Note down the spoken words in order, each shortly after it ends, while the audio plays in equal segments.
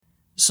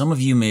Some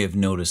of you may have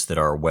noticed that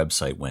our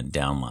website went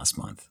down last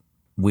month.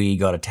 We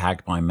got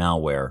attacked by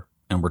malware,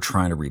 and we're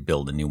trying to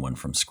rebuild a new one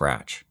from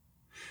scratch.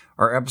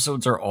 Our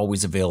episodes are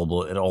always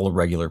available at all the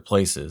regular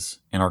places,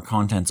 and our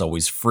content's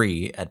always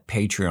free at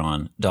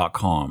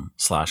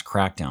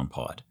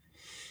patreon.com/crackdownpod.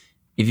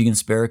 If you can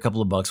spare a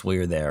couple of bucks while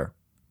you're there,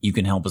 you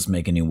can help us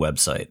make a new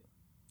website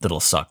that'll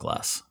suck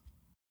less.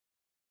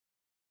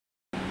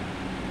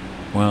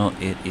 Well,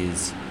 it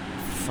is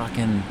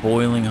fucking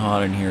boiling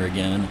hot in here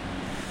again,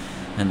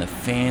 and the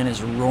fan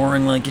is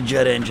roaring like a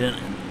jet engine,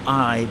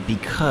 and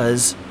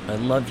because I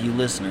love you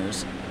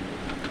listeners,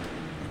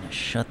 I'm gonna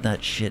shut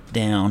that shit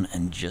down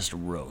and just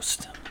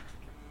roast.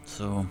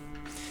 So,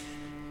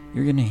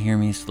 you're gonna hear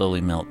me slowly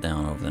melt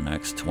down over the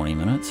next 20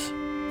 minutes.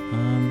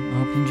 I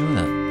hope you enjoy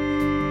that.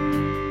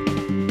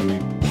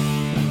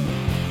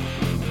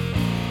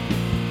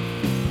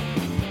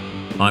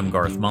 I'm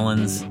Garth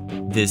Mullins.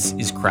 This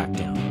is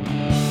Crackdown.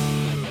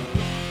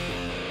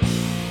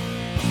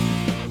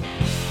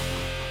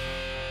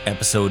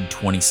 Episode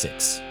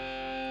 26,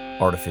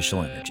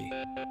 Artificial Energy.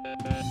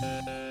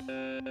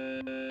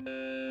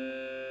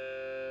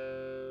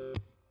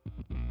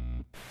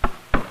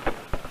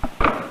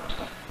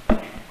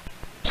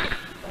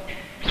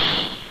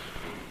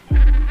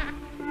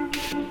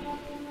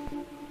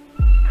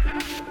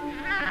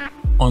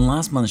 On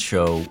last month's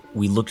show,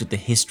 we looked at the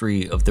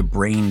history of the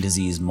brain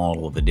disease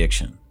model of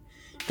addiction.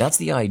 That's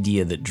the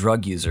idea that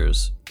drug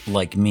users,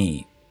 like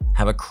me,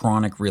 have a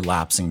chronic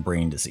relapsing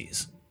brain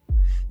disease.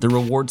 The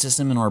reward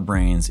system in our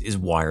brains is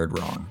wired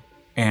wrong,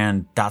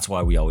 and that's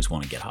why we always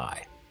want to get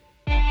high.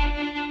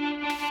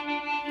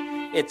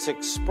 It's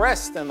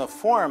expressed in the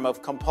form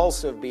of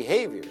compulsive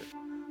behavior,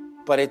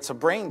 but it's a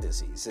brain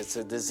disease. It's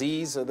a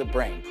disease of the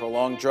brain.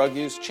 Prolonged drug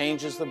use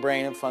changes the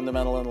brain in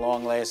fundamental and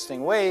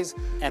long-lasting ways,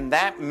 and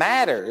that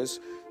matters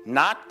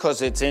not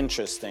because it's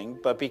interesting,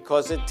 but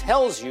because it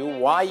tells you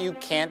why you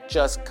can't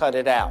just cut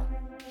it out.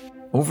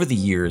 Over the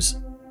years,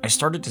 I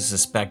started to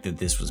suspect that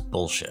this was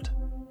bullshit.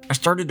 I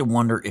started to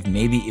wonder if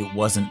maybe it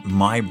wasn't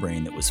my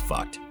brain that was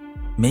fucked.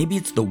 Maybe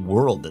it's the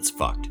world that's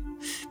fucked.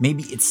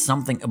 Maybe it's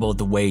something about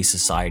the way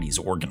society is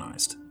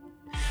organized.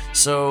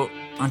 So,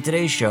 on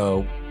today's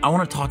show, I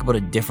want to talk about a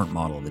different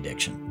model of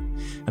addiction.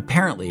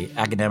 Apparently,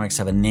 academics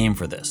have a name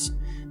for this,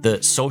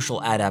 the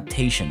social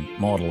adaptation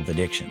model of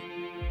addiction.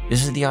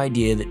 This is the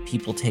idea that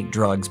people take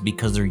drugs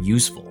because they're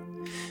useful,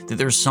 that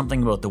there's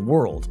something about the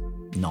world,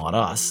 not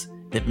us,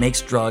 that makes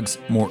drugs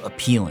more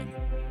appealing,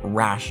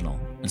 rational,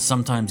 and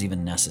sometimes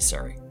even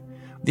necessary.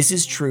 This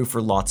is true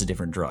for lots of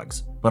different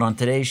drugs, but on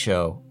today's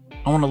show,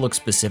 I want to look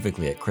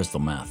specifically at crystal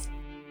meth.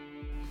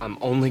 I'm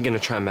only gonna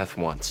try meth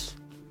once.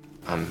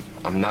 I'm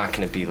not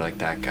gonna be like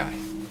that guy.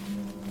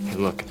 Hey,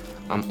 look,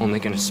 I'm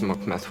only gonna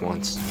smoke meth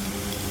once.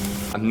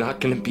 I'm not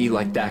gonna be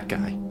like that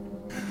guy.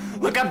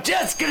 Look, I'm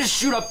just gonna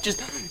shoot up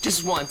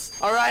just once.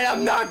 All right,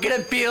 I'm not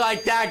gonna be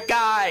like that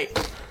guy.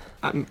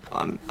 I'm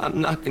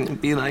not gonna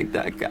be like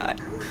that guy.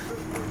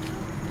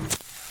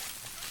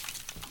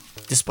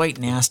 Despite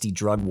nasty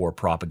drug war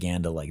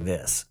propaganda like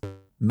this,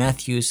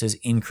 meth use has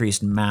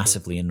increased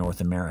massively in North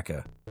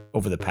America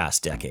over the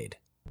past decade.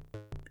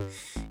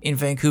 In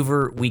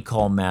Vancouver, we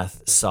call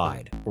meth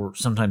side, or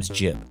sometimes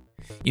jib.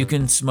 You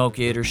can smoke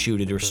it or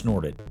shoot it or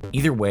snort it.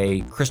 Either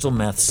way, crystal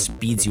meth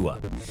speeds you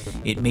up.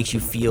 It makes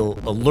you feel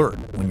alert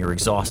when you're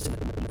exhausted,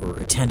 or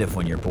attentive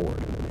when you're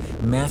bored.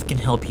 Meth can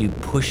help you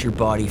push your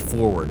body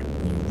forward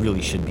when you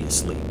really should be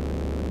asleep.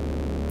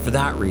 For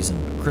that reason,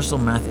 crystal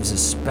meth is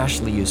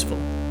especially useful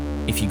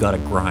if you gotta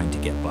grind to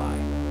get by.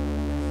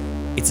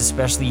 It's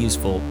especially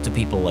useful to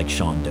people like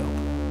Sean Dope.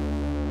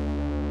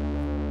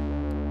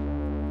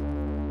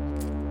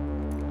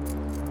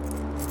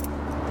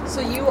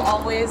 So you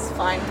always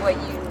find what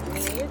you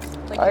need?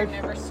 Like you're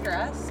never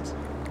stressed?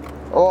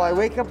 Oh, I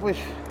wake up with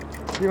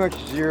pretty much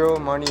zero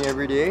money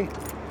every day,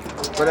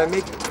 but I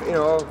make,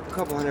 a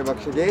couple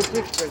 $100 a day. It's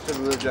expensive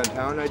to live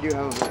downtown. I do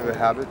have a bit of a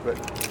habit, but...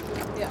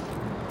 Yeah.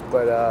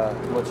 But,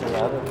 What's your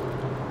habit?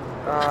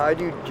 I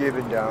do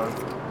jibbing down.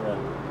 Yeah.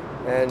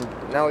 And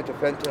now with the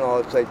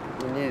fentanyl, it's like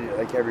you need it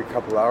like every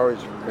couple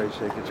hours, for Christ's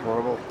sake. It's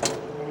horrible.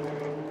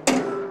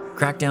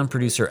 Crackdown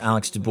producer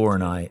Alex DeBoer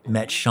and I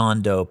met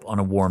Sean Dope on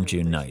a warm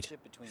June night.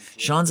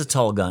 Sean's a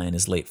tall guy in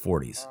his late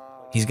 40s.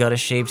 He's got a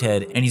shaved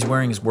head and he's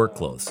wearing his work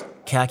clothes,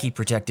 khaki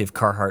protective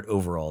Carhartt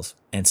overalls,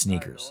 and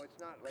sneakers.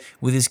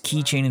 With his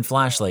keychain and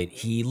flashlight,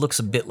 he looks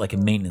a bit like a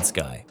maintenance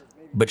guy.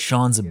 But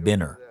Sean's a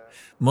binner.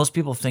 Most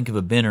people think of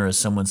a binner as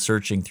someone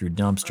searching through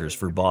dumpsters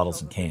for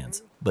bottles and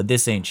cans. But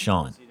this ain't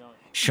Sean.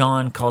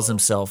 Sean calls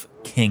himself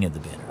king of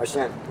the binners. I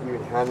can't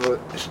even handle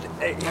the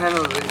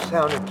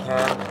sound of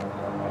can.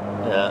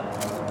 Yeah.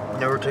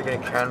 Never taken a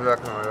can back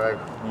in my life.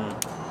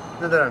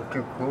 Not that I'm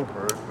too cool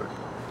for it,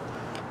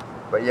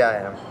 but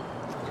yeah,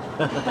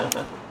 I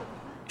am.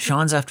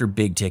 Sean's after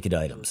big ticket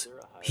items.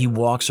 He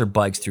walks or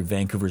bikes through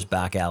Vancouver's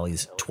back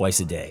alleys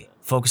twice a day,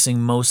 focusing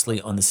mostly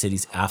on the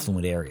city's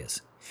affluent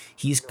areas.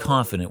 He's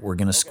confident we're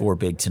going to score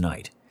big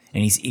tonight,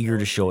 and he's eager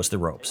to show us the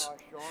ropes.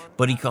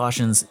 But he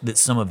cautions that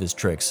some of his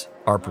tricks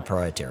are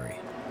proprietary.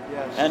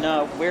 Yeah, And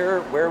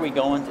where are we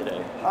going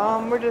today?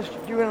 We're just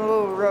doing a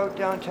little route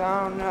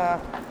downtown.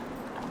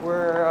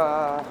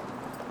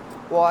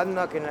 Well, I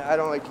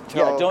don't like to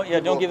tell.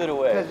 Don't give it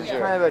away. Because it's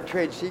kind of a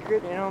trade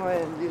secret,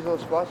 in these little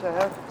spots I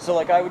have. So,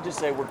 like, I would just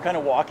say we're kind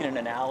of walking in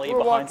an alley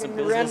behind some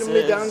businesses.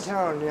 We're walking randomly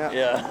downtown, yeah.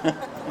 Yeah.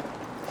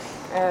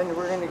 And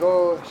we're going to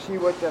go see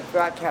what the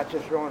fat cats are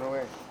throwing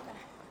away.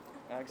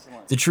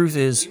 Excellent. The truth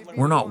is,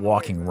 we're not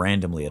walking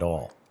randomly at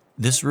all.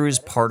 This route is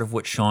part of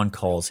what Sean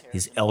calls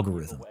his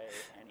algorithm,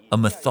 a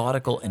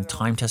methodical and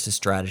time-tested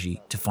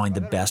strategy to find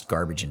the best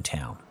garbage in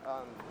town.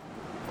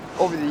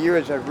 Over the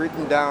years, I've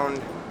written down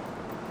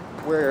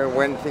where and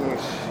when things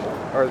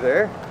are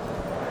there,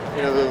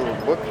 in a little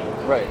book.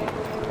 Right.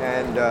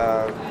 And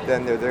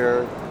then they're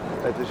there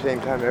at the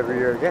same time every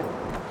year again.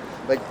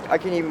 Like, I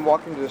can even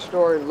walk into the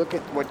store and look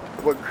at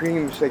what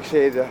creams, like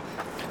say the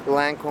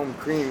Lancome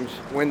creams,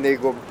 when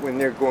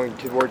they're going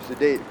towards the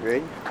date,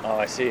 right? Oh,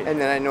 I see. And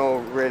then I know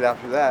right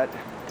after that,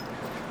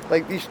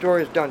 like these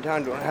stores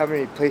downtown don't have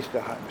any place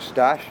to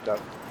stash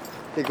stuff.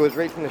 It goes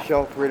right from the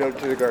shelf right out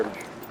to the garbage.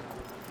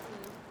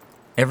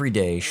 Every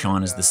day,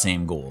 Sean has the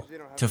same goal,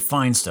 to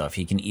find stuff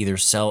he can either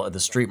sell at the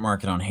street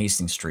market on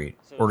Hastings Street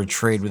or to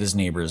trade with his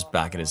neighbors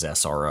back at his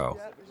SRO.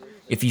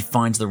 If he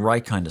finds the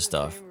right kind of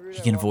stuff,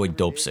 he can avoid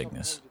dope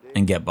sickness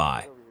and get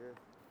by.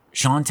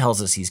 Sean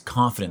tells us he's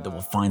confident that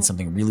we'll find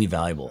something really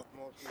valuable.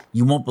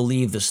 You won't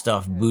believe the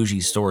stuff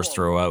bougie stores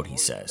throw out, he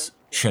says.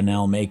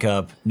 Chanel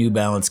makeup, New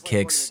Balance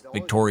kicks,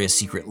 Victoria's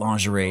Secret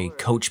lingerie,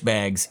 Coach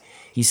bags.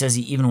 He says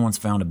he even once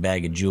found a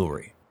bag of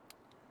jewelry.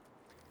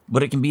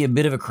 But it can be a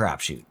bit of a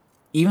crapshoot.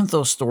 Even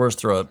though stores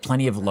throw out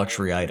plenty of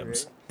luxury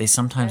items, they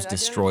sometimes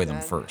destroy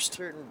them first.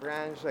 Certain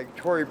brands like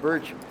Tory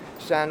Burch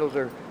sandals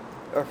or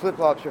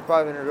flip-flops are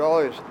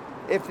 $500.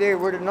 If they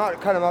were to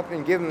not cut them up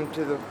and give them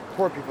to the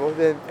poor people,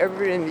 then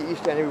everybody in the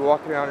East End would be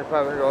walking around in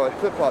 $500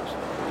 flip-flops.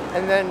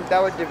 And then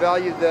that would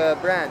devalue the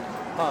brand,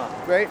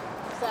 right?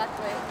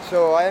 Exactly.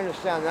 So I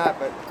understand that,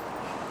 but...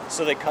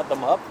 So they cut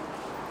them up?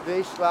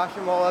 They slash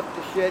them all up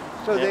to shit.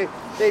 So they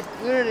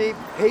literally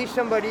pay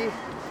somebody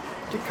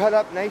to cut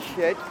up nice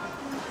shit.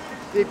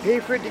 They pay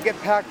for it to get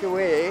packed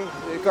away,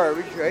 the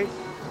garbage, right?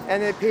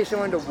 And they pay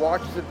someone to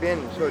watch the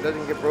bin so it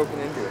doesn't get broken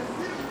into it.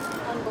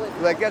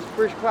 Unbelievable. Like, that's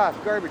first class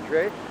garbage,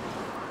 right?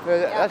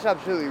 That's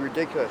absolutely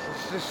ridiculous.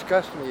 It's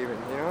disgusting even,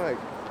 like...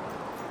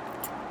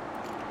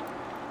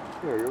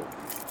 There you go.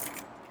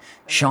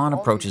 Sean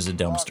approaches a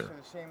dumpster,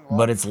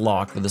 but it's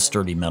locked with a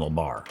sturdy metal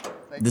bar.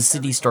 The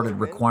city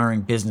started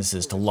requiring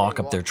businesses to lock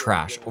up their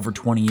trash over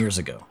 20 years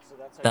ago.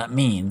 That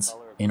means,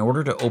 in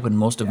order to open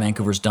most of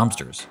Vancouver's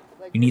dumpsters,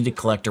 you need to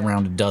collect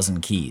around a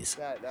dozen keys.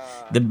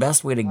 The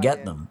best way to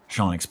get them,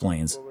 Sean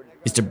explains,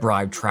 is to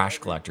bribe trash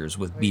collectors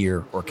with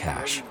beer or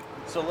cash.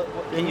 So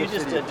can you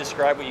just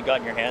describe what you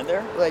got in your hand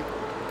there? Like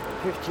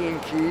 15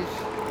 keys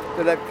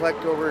that I've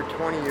collected over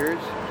 20 years.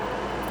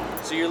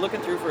 So you're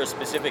looking through for a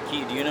specific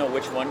key. Do you know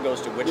which one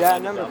goes to which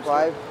kind of number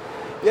dumpster? 5.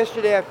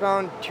 Yesterday I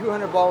found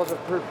 200 bottles of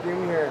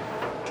perfume here.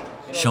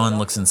 Sean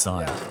looks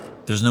inside.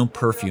 There's no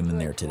perfume in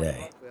there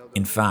today.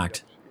 In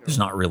fact, there's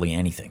not really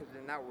anything.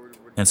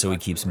 And so he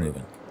keeps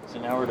moving. So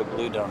now we're at a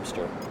blue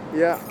dumpster.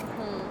 Yeah.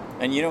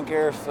 And you don't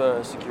care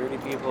if security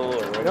people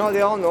or... No,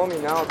 they all know me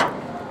now.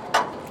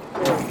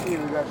 Let's see,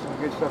 we got some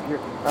good stuff here.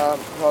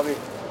 Probably...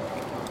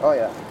 Oh,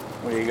 yeah.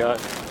 What do you got?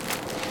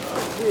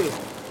 Let's see.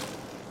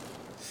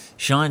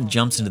 Sean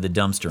jumps into the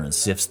dumpster and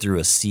sifts through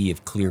a sea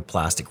of clear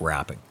plastic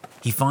wrapping.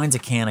 He finds a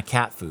can of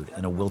cat food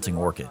and a wilting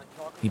orchid.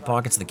 He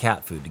pockets the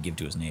cat food to give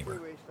to his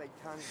neighbor.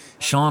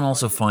 Sean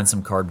also finds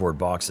some cardboard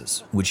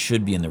boxes, which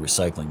should be in the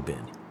recycling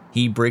bin.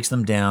 He breaks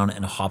them down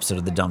and hops out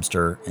of the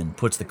dumpster and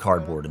puts the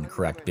cardboard in the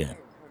correct bin.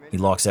 He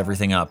locks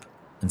everything up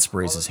and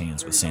sprays his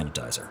hands with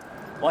sanitizer.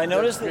 Well, I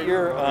noticed that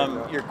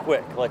you're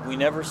quick. Like, we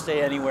never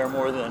stay anywhere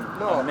more than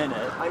a minute.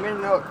 I'm in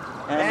and out.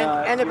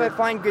 And if I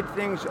find good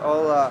things,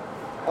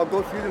 I'll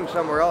go through them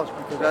somewhere else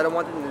because I don't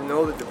want them to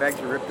know that the bags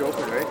are ripped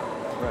open, right?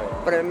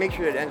 Right. But I make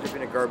sure it ends up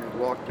in a garbage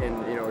locked in,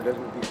 it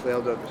doesn't be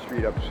flailed out the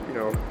street up,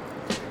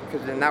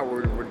 because then that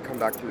word would come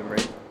back to them,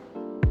 right?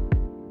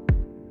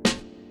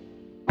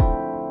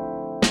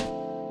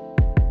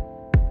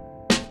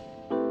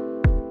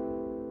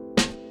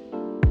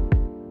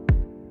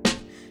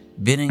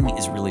 Binning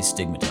is really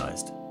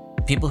stigmatized.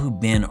 People who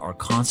bin are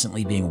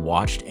constantly being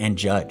watched and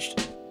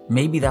judged.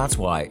 Maybe that's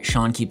why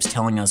Sean keeps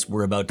telling us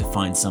we're about to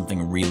find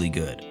something really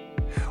good.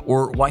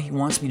 Or why he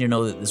wants me to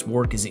know that this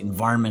work is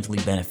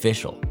environmentally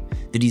beneficial,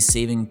 that he's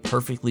saving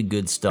perfectly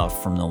good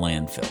stuff from the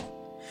landfill.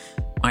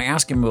 I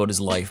ask him about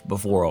his life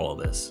before all of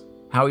this,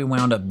 how he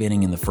wound up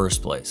binning in the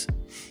first place.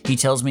 He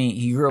tells me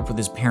he grew up with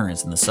his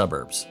parents in the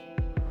suburbs.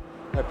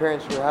 My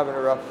parents were having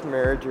a rough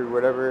marriage or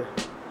whatever,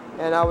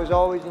 and I was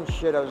always in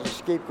shit. I was a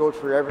scapegoat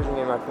for everything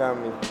in my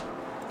family.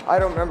 I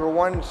don't remember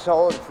one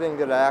solid thing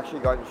that I actually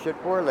got in shit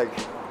for,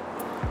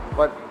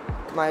 but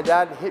my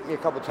dad hit me a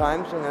couple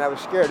times and then I was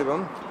scared of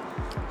him.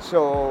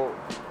 So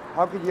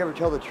how could you ever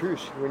tell the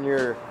truth when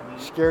you're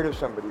scared of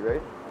somebody,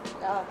 right?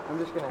 Yeah. I'm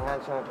just gonna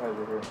hand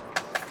sanitizer here.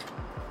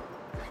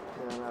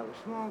 And I'll have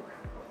a smoke.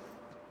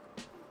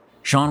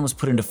 Sean was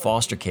put into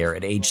foster care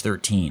at age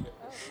 13,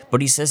 but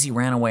he says he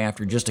ran away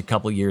after just a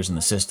couple years in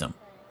the system.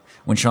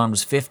 When Sean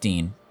was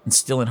 15 and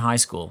still in high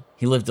school,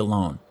 he lived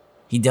alone.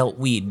 He dealt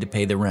weed to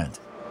pay the rent.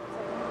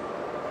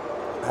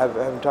 I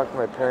haven't talked to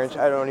my parents.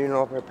 I don't even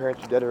know if my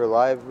parents are dead or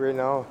alive right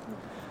now.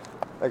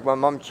 Like, my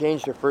mom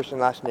changed her first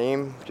and last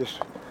name, just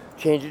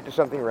changed it to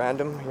something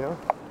random, you know?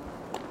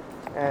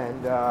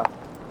 And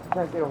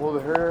can't get a hold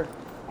of her.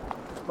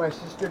 My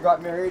sister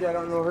got married, I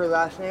don't know her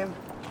last name.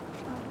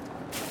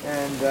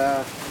 And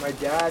my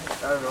dad,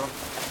 I don't know,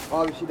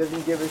 obviously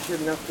doesn't give a shit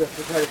enough to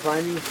try to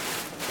find me.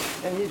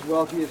 And he's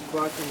wealthy as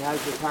fuck and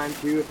has the time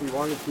too. If he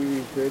wanted to,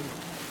 he could.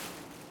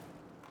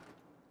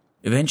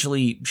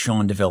 Eventually,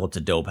 Sean developed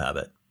a dope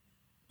habit.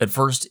 At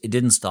first, it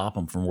didn't stop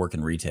him from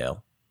working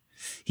retail.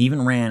 He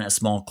even ran a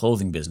small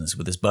clothing business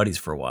with his buddies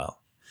for a while.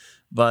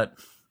 But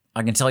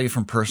I can tell you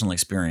from personal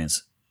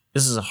experience,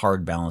 this is a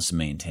hard balance to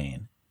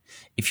maintain.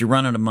 If you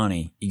run out of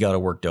money, you gotta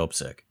work dope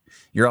sick.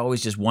 You're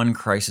always just one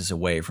crisis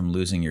away from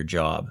losing your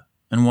job.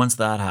 And once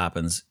that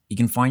happens, you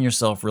can find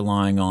yourself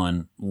relying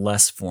on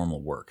less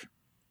formal work,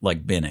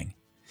 like binning.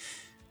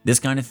 This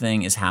kind of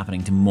thing is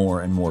happening to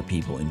more and more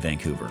people in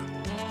Vancouver.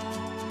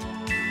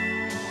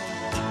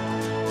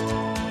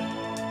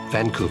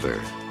 Vancouver,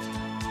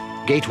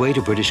 gateway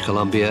to British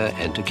Columbia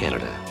and to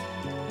Canada.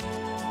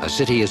 A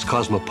city as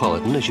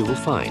cosmopolitan as you will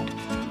find.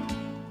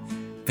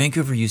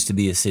 Vancouver used to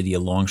be a city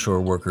of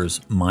longshore workers,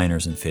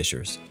 miners, and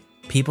fishers.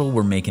 People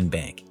were making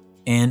bank,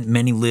 and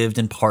many lived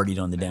and partied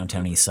on the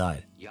downtown east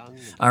side.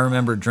 I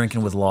remember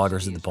drinking with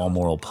loggers at the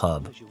Balmoral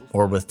pub,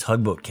 or with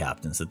tugboat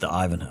captains at the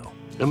Ivanhoe.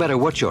 No matter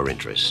what your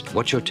interest,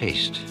 what your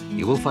taste,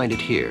 you will find it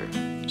here,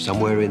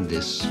 somewhere in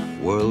this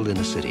world in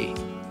a city.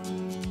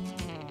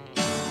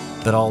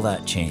 But all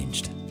that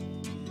changed.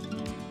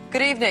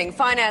 Good evening.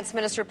 Finance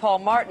Minister Paul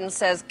Martin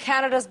says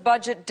Canada's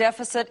budget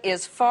deficit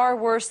is far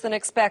worse than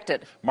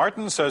expected.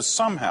 Martin says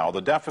somehow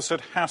the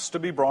deficit has to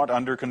be brought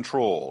under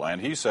control,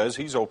 and he says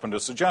he's open to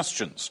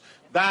suggestions.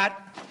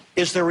 That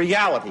is the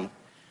reality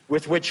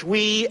with which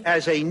we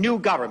as a new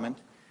government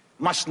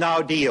must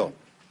now deal.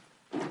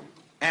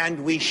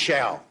 And we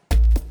shall.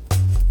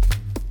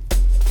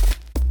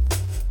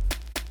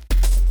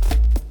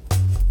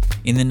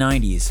 In the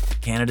 90s,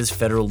 Canada's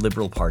federal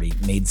Liberal Party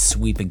made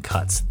sweeping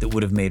cuts that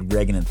would have made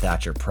Reagan and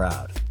Thatcher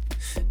proud.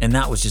 And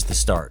that was just the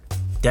start.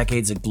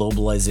 Decades of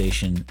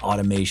globalization,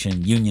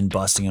 automation, union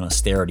busting, and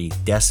austerity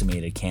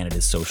decimated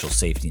Canada's social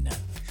safety net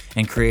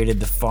and created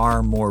the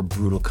far more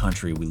brutal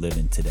country we live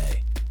in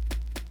today.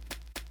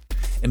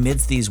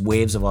 Amidst these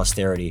waves of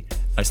austerity,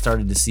 I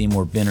started to see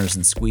more binners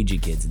and squeegee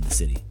kids in the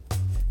city.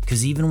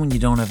 Because even when you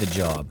don't have a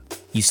job,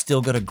 you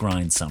still gotta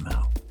grind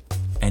somehow.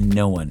 And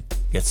no one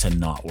gets to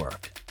not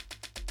work.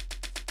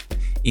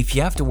 If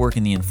you have to work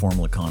in the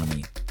informal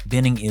economy,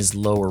 binning is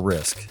lower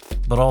risk,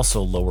 but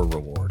also lower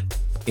reward.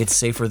 It's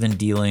safer than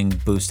dealing,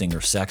 boosting, or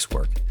sex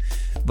work,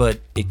 but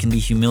it can be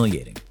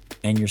humiliating,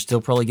 and you're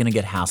still probably gonna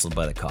get hassled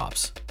by the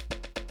cops.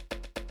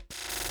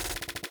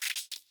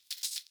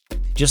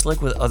 Just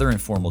like with other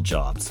informal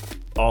jobs,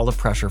 all the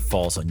pressure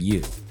falls on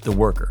you, the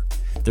worker.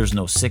 There's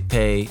no sick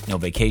pay, no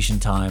vacation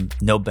time,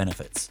 no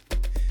benefits.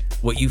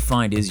 What you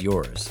find is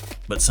yours,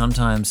 but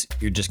sometimes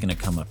you're just gonna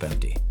come up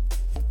empty.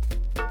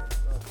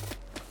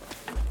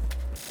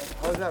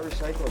 How's that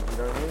recycled, you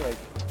know what I mean?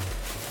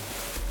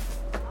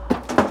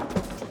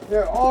 Like,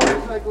 they're all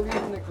recycled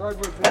using the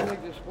cardboard bin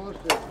like they're supposed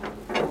to.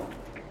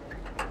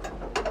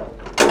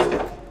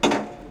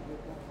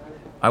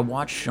 I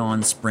watch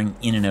Sean spring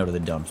in and out of the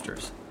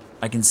dumpsters.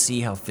 I can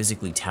see how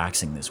physically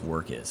taxing this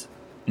work is,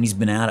 and he's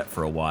been at it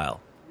for a while.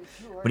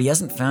 But he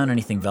hasn't found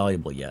anything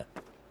valuable yet.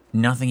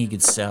 Nothing he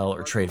could sell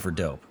or trade for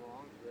dope.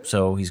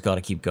 So he's got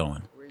to keep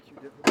going.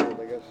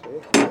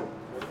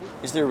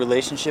 Is there a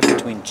relationship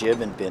between jib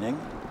and binning?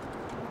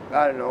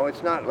 I don't know,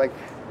 it's not like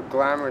a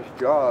glamorous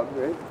job,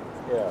 right?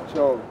 Yeah.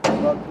 So a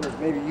lot of people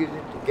maybe use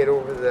it to get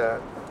over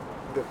the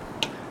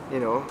you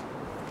know,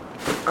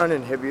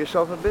 uninhibit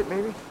yourself a bit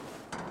maybe.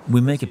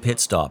 We make a pit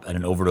stop at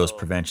an overdose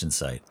prevention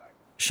site.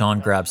 Sean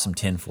grabs some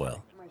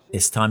tinfoil.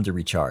 It's time to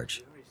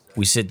recharge.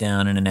 We sit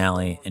down in an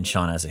alley and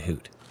Sean has a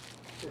hoot.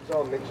 It's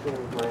all mixed in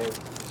with my...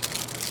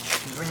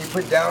 When you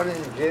put down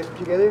and jib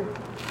together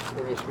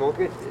and you smoke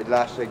it, it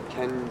lasts like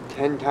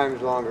 10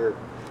 times longer.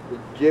 The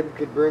jib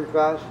could burn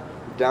fast,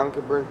 the down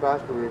could burn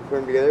fast, but when you put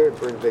them together, it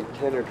burns like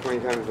 10 or 20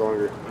 times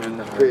longer. And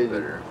the crazy.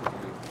 better.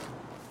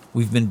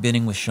 We've been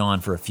binning with Sean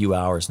for a few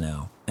hours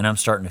now, and I'm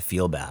starting to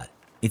feel bad.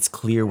 It's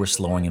clear we're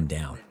slowing him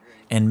down.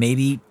 And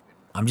maybe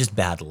I'm just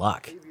bad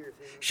luck.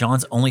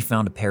 Sean's only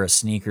found a pair of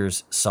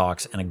sneakers,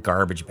 socks, and a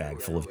garbage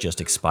bag full of just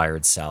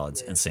expired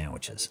salads and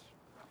sandwiches.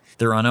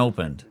 They're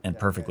unopened and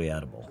perfectly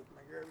edible,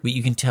 but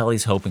you can tell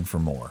he's hoping for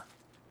more.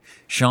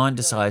 Sean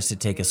decides to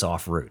take us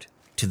off route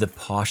to the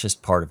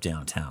poshest part of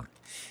downtown.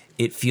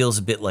 It feels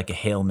a bit like a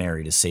Hail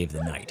Mary to save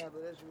the night.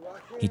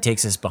 He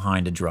takes us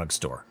behind a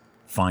drugstore,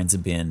 finds a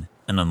bin,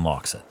 and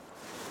unlocks it.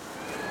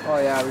 Oh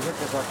yeah, we hit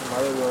this off the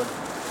mother road.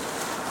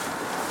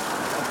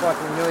 A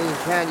fucking million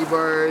candy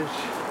bars.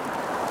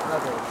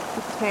 Nothing.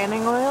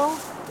 Tanning oil?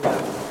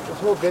 Yeah. This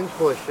whole bin's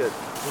full of shit.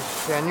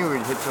 I knew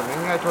we'd hit something.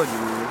 I told you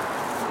we would.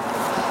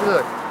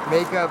 Look,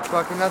 makeup,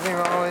 fucking nothing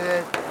wrong with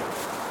it.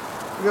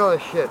 Look at all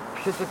this shit.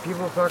 Shit that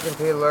people fucking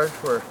pay large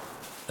for.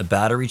 A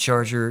battery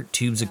charger,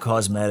 tubes of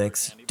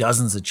cosmetics,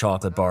 dozens of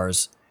chocolate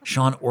bars.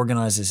 Sean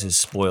organizes his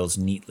spoils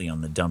neatly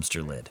on the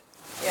dumpster lid.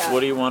 Yeah.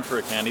 What do you want for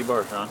a candy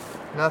bar, Sean?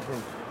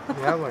 Nothing.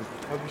 You have one.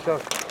 Help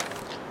yourself.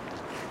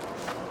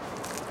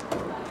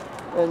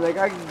 And like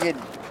I could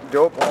get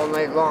dope all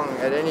night long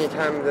at any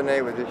time of the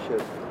night with this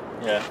shit.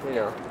 Yeah. You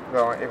know,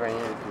 well, if I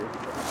needed to.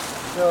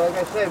 So like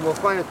I said, we'll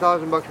find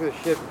 $1,000 worth of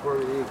shit before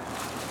we leave.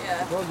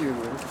 Yeah. I told you we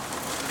would.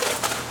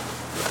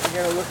 You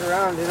gotta look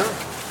around, you know?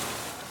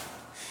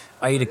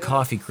 I eat a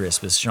coffee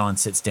crisp as Sean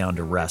sits down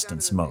to rest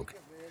and smoke.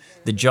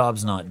 The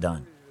job's not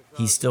done.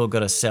 He's still got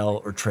to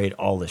sell or trade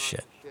all this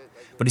shit.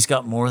 But he's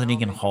got more than he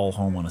can haul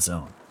home on his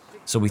own.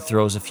 So he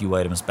throws a few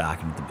items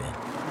back into the bin.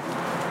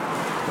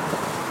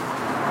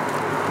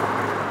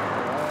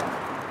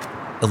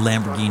 A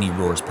Lamborghini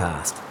roars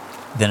past,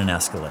 then an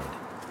Escalade.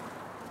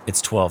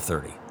 It's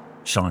 12:30.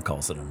 Sean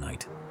calls it a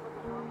night.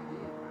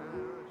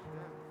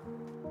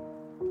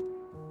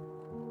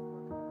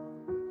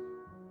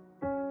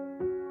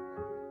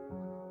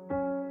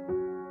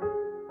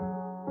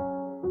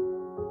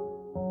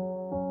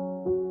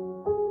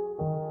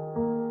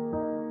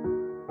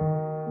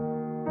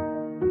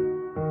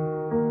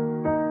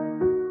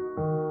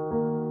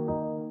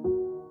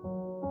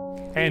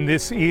 And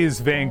this is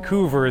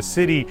Vancouver, a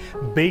city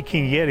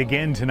baking yet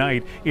again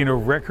tonight in a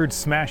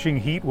record-smashing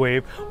heat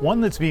wave,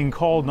 one that's being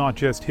called not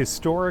just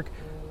historic,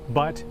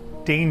 but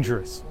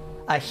dangerous.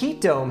 A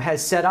heat dome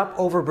has set up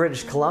over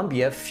British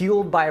Columbia,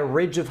 fueled by a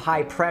ridge of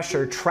high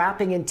pressure,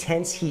 trapping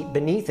intense heat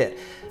beneath it.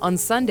 On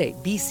Sunday,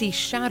 BC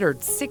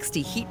shattered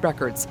 60 heat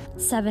records.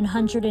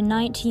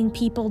 719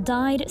 people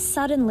died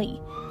suddenly.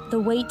 The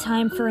wait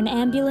time for an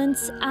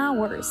ambulance,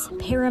 hours.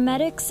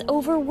 Paramedics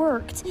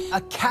overworked. A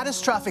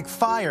catastrophic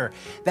fire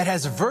that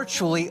has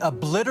virtually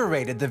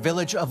obliterated the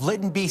village of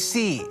Lytton,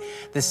 BC,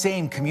 the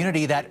same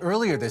community that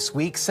earlier this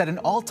week set an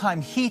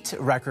all-time heat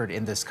record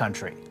in this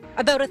country.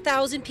 About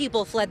 1,000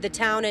 people fled the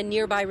town and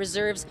nearby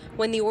reserves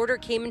when the order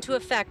came into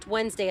effect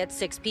Wednesday at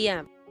 6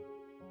 p.m.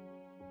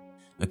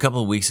 A couple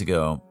of weeks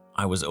ago,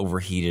 I was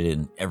overheated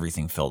and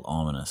everything felt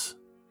ominous.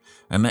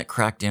 I met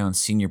Crackdown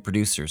senior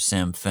producer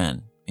Sam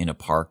Fenn in a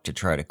park to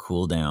try to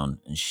cool down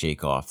and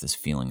shake off this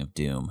feeling of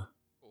doom.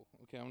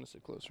 Okay, I'm going to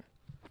sit closer.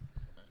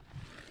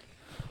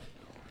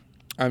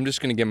 I'm just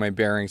going to get my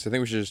bearings. I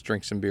think we should just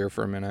drink some beer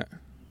for a minute.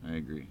 I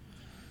agree.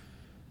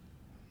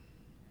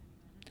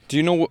 Do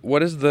you know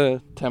what is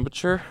the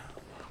temperature?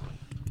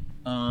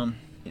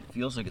 It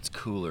feels like it's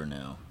cooler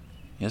now.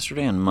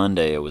 Yesterday and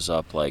Monday, it was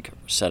up like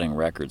setting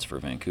records for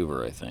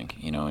Vancouver, I think.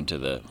 You know, into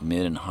the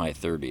mid and high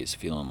 30s,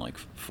 feeling like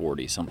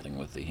 40 something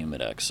with the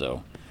Humidex.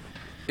 So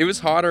it was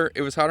hotter.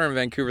 It was hotter in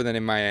Vancouver than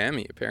in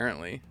Miami,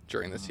 apparently,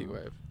 during this heat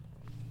wave.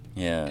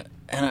 Yeah,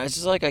 and it's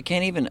just like I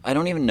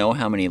don't even know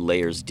how many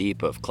layers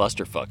deep of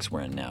clusterfucks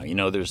we're in now. You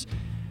know, there's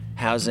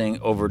housing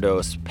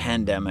overdose,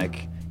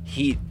 pandemic,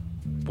 heat,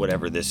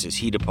 whatever this is,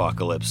 heat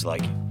apocalypse.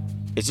 Like,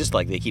 it's just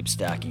like they keep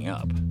stacking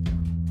up.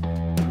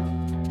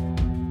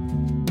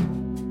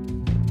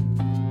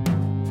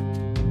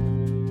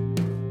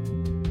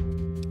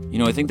 You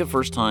know, I think the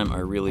first time I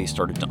really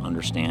started to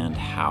understand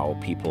how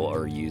people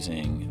are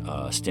using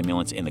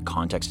stimulants in the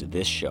context of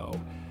this show,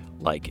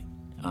 like,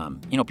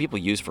 you know, people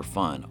use for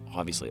fun,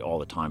 obviously, all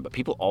the time, but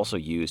people also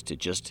use to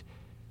just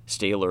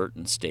stay alert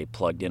and stay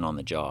plugged in on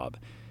the job.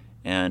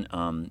 And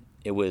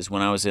it was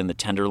when I was in the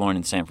Tenderloin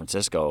in San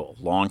Francisco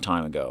a long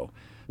time ago.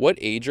 What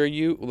age are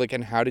you? Like,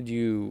 and how did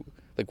you,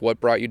 like, what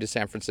brought you to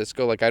San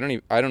Francisco? Like, I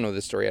don't know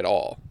this story at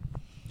all.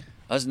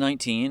 I was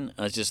 19.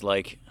 I was just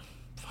like,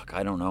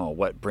 I don't know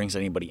what brings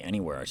anybody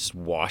anywhere. I was just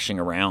washing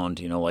around,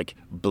 you know, like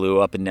blew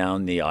up and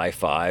down the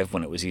I-5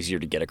 when it was easier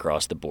to get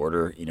across the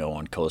border, you know,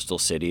 on coastal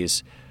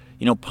cities.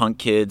 You know, punk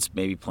kids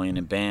maybe playing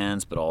in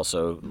bands, but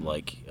also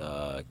like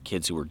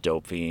kids who were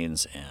dope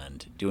fiends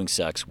and doing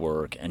sex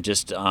work and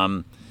just,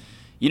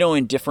 you know,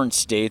 in different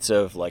states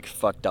of like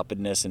fucked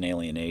upness and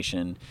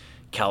alienation.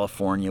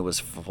 California was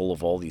full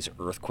of all these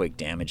earthquake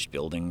damaged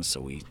buildings,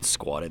 so we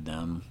squatted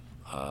them.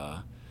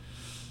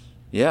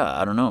 Yeah,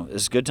 I don't know. It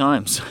was good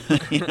times.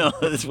 You know,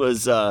 this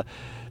was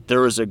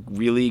there was a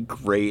really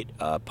great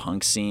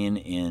punk scene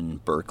in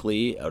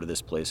Berkeley out of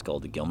this place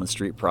called the Gilman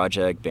Street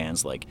Project.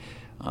 Bands like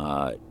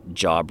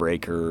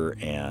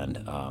Jawbreaker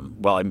and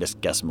well, I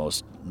guess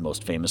most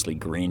famously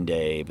Green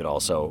Day, but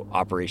also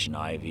Operation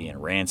Ivy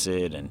and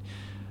Rancid, and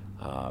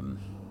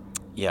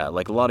yeah,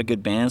 like a lot of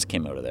good bands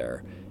came out of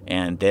there.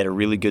 And they had a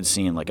really good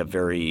scene, like a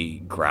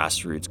very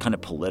grassroots, kind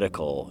of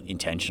political,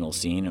 intentional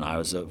scene. And I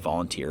was a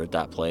volunteer at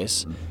that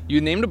place.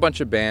 You named a bunch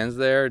of bands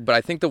there, but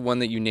I think the one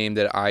that you named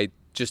that I,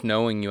 just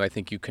knowing you, I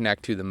think you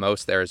connect to the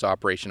most there is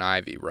Operation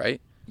Ivy, right?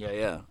 Yeah,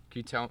 yeah. Can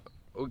you tell?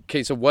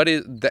 Okay, so what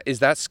is that? Is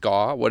that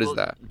ska? What is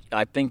that?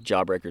 I think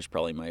Jawbreaker is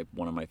probably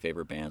one of my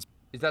favorite bands.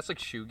 Is that like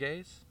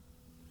shoegaze?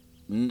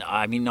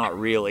 I mean, not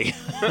really.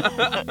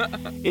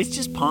 It's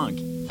just punk.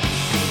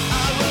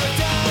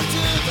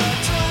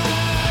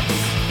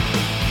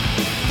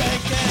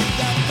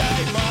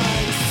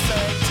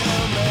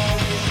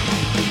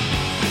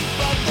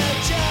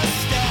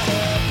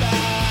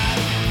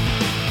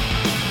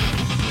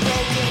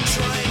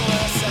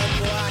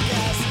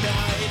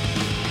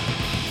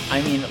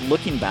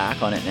 looking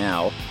back on it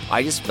now,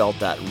 I just felt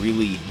that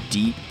really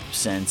deep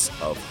sense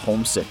of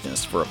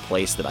homesickness for a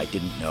place that I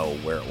didn't know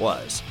where it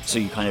was. So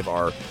you kind of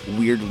are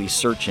weirdly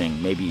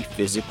searching, maybe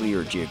physically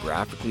or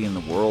geographically in the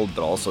world,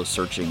 but also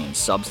searching in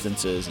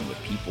substances and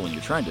with people, and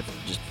you're trying to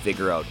just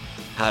figure out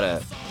how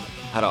to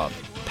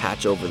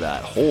patch over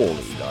that hole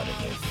that you got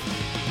into.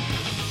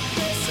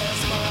 This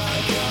is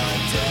my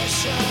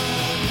condition.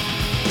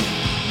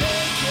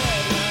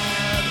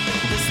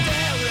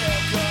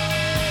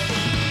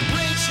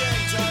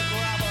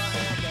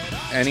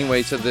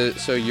 Anyway,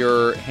 so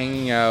you're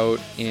hanging out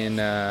in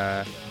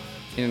and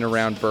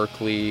around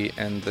Berkeley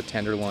and the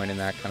Tenderloin and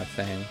that kind of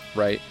thing,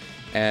 right?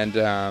 And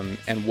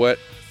what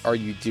are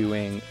you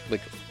doing?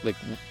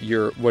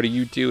 What are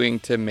you doing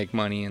to make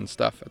money and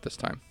stuff at this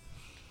time?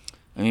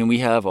 I mean, we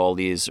have all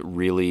these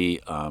really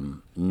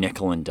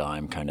nickel and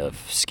dime kind of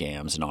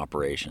scams and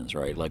operations,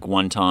 right? Like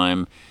one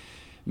time,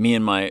 me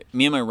and my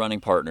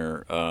running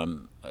partner.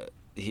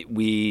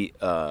 We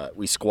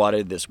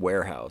squatted this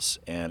warehouse,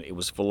 and it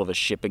was full of a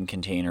shipping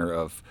container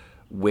of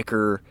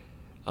wicker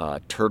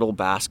turtle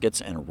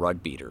baskets and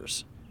rug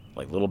beaters,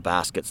 like little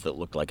baskets that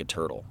looked like a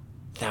turtle.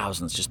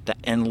 Thousands, just the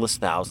endless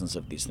thousands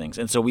of these things.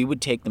 And so we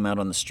would take them out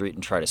on the street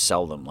and try to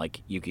sell them.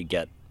 Like you could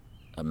get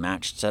a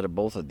matched set of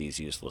both of these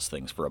useless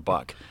things for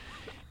 $1.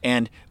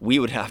 And we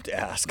would have to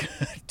ask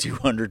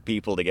 200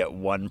 people to get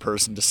one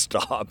person to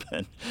stop,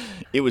 and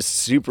it was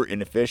super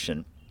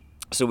inefficient.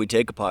 So we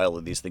take a pile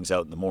of these things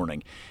out in the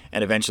morning,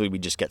 and eventually we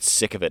just get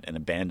sick of it and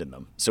abandon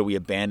them. So we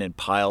abandoned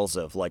piles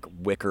of like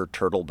wicker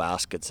turtle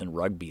baskets and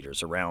rug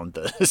beaters around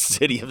the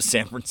city of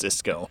San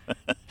Francisco.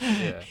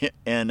 Yeah.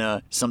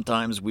 And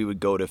sometimes we would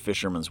go to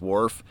Fisherman's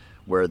Wharf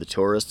where the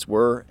tourists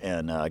were,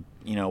 and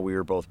we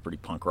were both pretty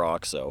punk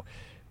rock, so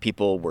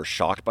people were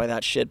shocked by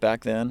that shit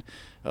back then.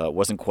 It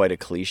wasn't quite a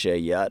cliche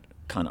yet,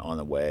 kind of on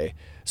the way.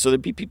 So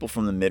there'd be people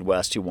from the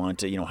Midwest who wanted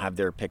to, have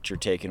their picture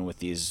taken with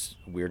these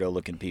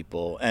weirdo-looking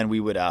people, and we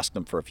would ask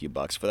them for a few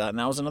bucks for that. And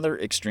that was another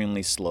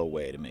extremely slow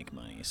way to make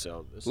money.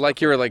 So like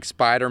you were like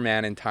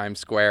Spider-Man in Times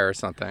Square or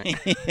something.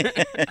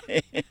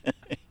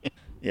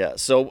 Yeah.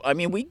 So I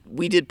mean,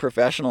 we did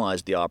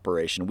professionalize the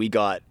operation.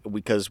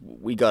 Because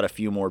we got a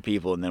few more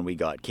people, and then we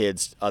got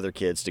other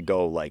kids to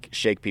go like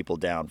shake people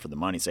down for the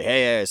money. Say,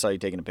 hey, I saw you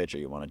taking a picture.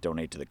 You want to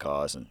donate to the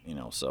cause, and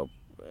so.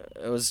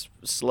 It was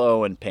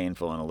slow and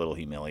painful and a little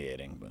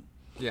humiliating, but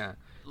yeah.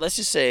 Let's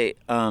just say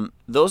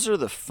those are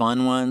the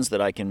fun ones that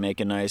I can make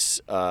a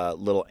nice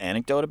little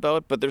anecdote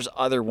about. But there's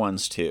other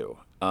ones too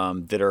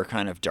that are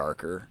kind of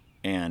darker,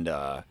 and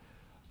I'll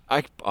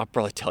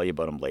probably tell you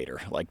about them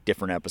later, like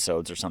different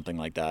episodes or something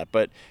like that.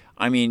 But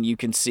I mean, you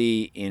can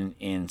see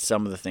in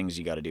some of the things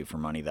you got to do for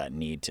money that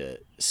need to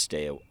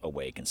stay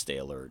awake and stay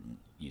alert and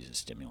use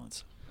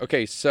stimulants.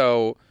 Okay,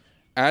 so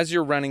as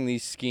you're running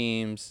these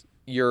schemes.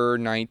 You're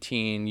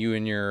 19, you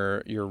and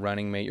your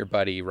running mate, your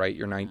buddy, right?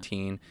 You're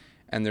 19,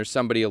 and there's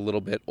somebody a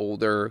little bit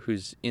older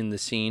who's in the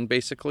scene,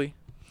 basically?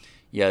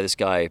 Yeah, this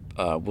guy,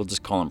 we'll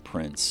just call him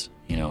Prince.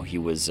 He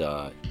was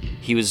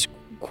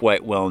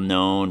quite well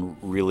known,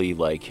 really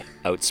like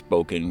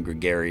outspoken,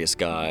 gregarious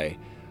guy.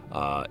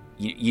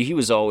 He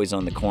was always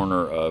on the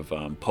corner of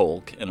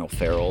Polk and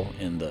O'Farrell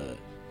in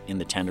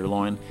the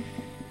Tenderloin,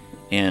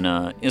 and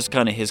it was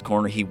kind of his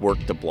corner. He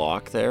worked the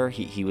block there.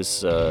 He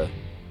was.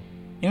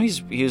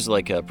 He was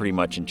like pretty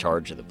much in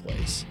charge of the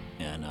place,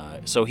 and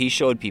so he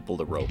showed people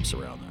the ropes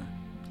around there.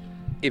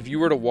 If you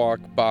were to walk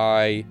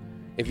by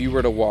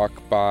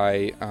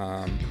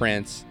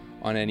Prince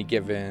on any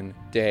given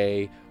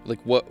day, like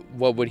what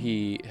would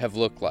he have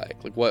looked like?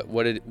 Like what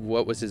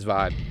was his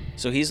vibe?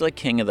 So he's like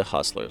king of the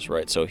hustlers,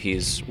 right? So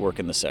he's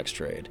working the sex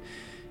trade,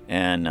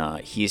 and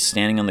he's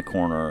standing on the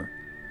corner.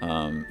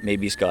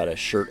 Maybe he's got a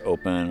shirt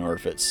open, or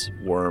if it's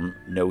warm,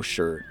 no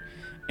shirt.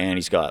 And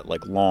he's got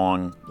like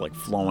long, like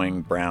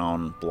flowing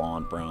blonde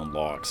brown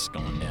locks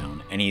going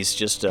down. And he's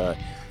just,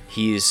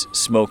 he's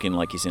smoking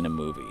like he's in a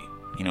movie.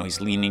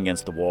 He's leaning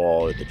against the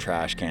wall or the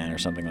trash can or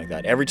something like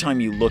that. Every time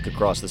you look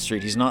across the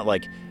street, he's not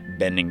like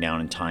bending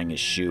down and tying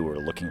his shoe or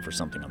looking for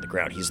something on the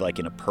ground. He's like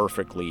in a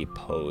perfectly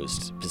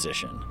posed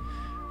position.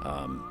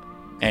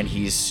 And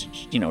he's,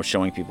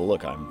 showing people,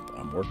 look,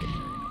 I'm working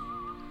here,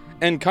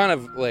 And kind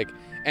of like,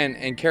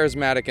 and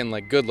charismatic and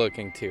like good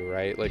looking too,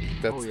 right? Like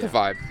that's the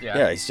vibe.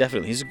 Yeah,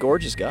 he's a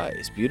gorgeous guy.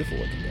 He's a beautiful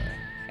looking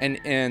guy.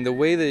 And the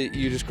way that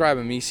you describe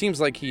him, he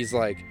seems like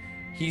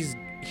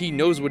he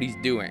knows what he's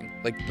doing.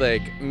 Like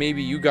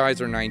maybe you guys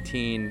are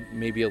 19,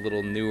 maybe a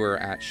little newer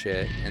at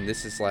shit, and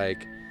this is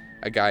like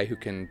a guy who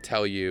can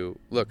tell you,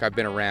 look, I've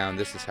been around,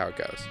 this is how it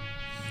goes.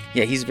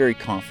 Yeah, he's very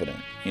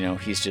confident.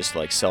 He's just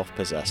like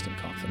self-possessed and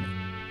confident.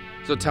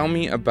 So tell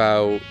me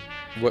about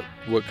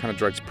what kind of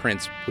drugs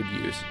Prince would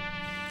use.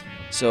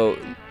 So,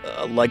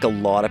 like a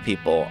lot of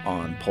people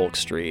on Polk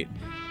Street,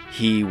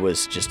 he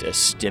was just a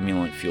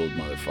stimulant-fueled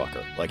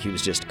motherfucker. Like, he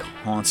was just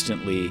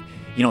constantly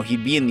you know,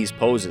 he'd be in these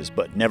poses,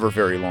 but never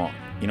very long.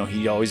 You know,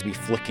 he'd always be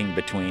flicking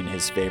between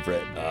his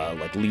favorite,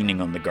 like leaning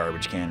on the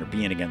garbage can or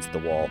being against the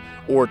wall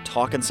or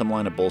talking some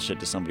line of bullshit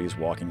to somebody who's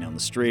walking down the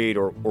street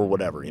or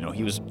whatever. You know,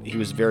 he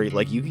was very,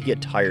 like, you could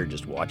get tired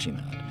just watching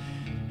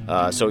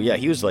that. So yeah,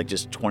 he was like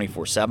just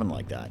 24/7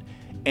 like that.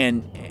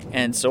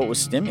 And so it was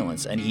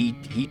stimulants. And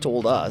he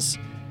told us,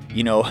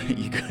 you know,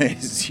 you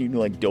guys, you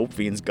like dope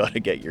fiends got to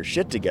get your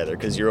shit together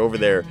because you're over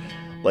there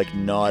like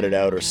nodded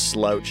out or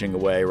slouching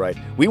away, right?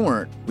 We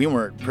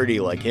weren't pretty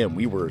like him.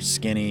 We were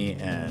skinny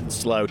and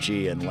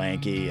slouchy and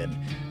lanky and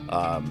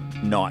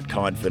not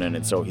confident.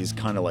 And so he's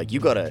kind of like,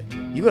 you gotta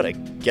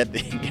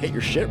get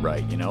your shit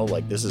right, you know?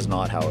 Like, this is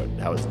not how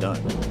it's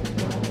done.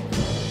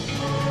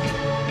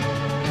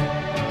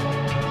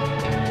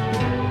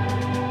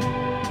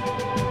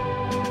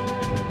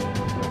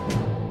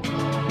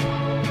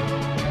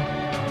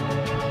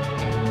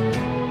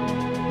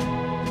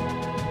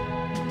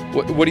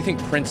 What do you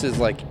think Prince's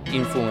like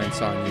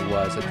influence on you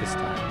was at this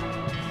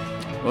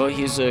time? Well,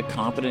 he's a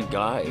competent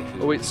guy.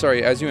 Oh wait,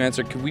 sorry. As you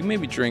answer, could we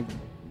maybe drink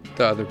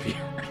the other beer?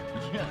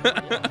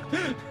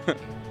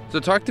 So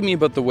talk to me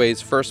about the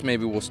ways. First,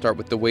 maybe we'll start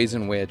with the ways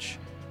in which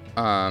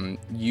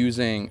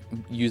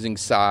using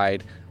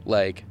Side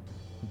like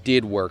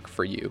did work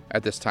for you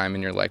at this time,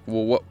 and you're like,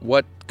 well,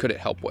 what could it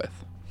help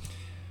with?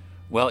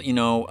 Well, you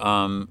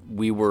know,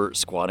 we were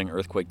squatting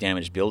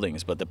earthquake-damaged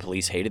buildings, but the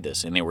police hated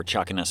this, and they were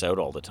chucking us out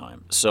all the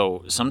time.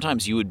 So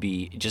sometimes you would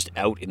be just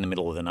out in the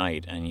middle of the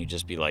night, and you'd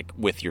just be, like,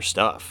 with your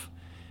stuff.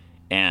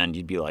 And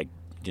you'd be, like,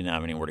 didn't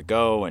have anywhere to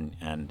go,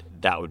 and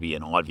that would be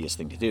an obvious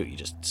thing to do. You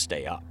just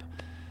stay up.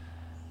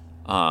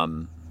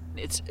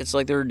 It's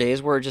like there are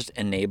days where it just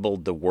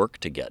enabled the work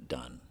to get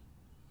done,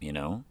 you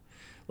know?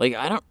 Like,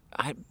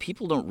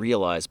 people don't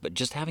realize, but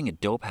just having a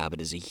dope habit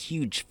is a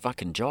huge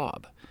fucking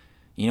job.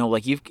 You know,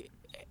 like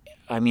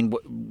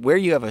where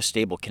you have a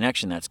stable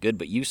connection, that's good,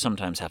 but you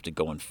sometimes have to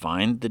go and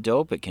find the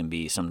dope. It can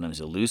be sometimes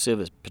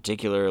elusive,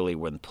 particularly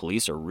when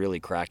police are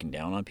really cracking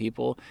down on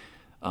people.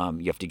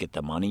 You have to get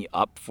the money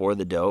up for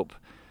the dope.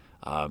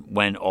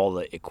 When all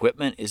the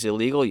equipment is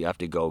illegal, you have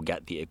to go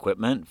get the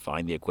equipment,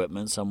 find the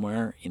equipment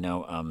somewhere, you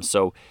know.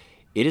 So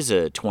it is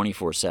a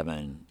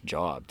 24/7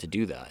 job to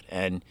do that.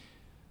 And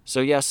so,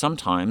 yeah,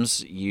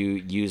 sometimes you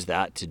use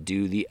that to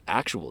do the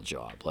actual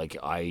job. Like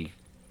I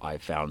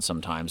found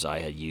sometimes I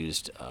had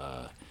used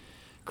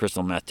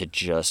crystal meth to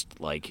just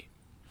like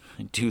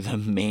do the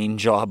main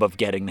job of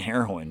getting the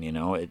heroin, you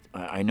know.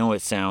 I know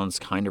it sounds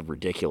kind of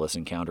ridiculous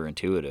and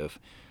counterintuitive,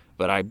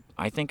 but I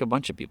think a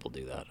bunch of people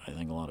do that. I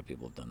think a lot of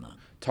people have done that.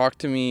 Talk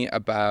to me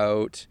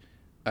about,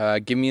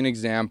 give me an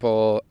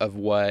example of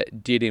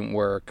what didn't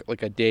work,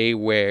 like a day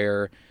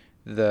where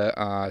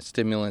the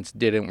stimulants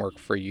didn't work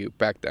for you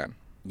back then.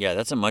 Yeah,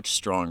 that's a much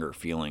stronger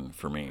feeling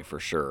for me, for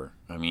sure.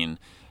 I mean,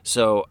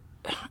 so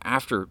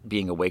after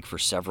being awake for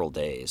several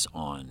days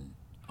on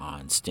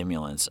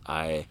stimulants,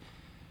 I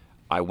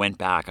went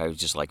back. I was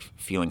just like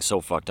feeling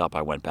so fucked up.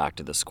 I went back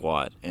to the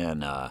squat,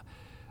 and I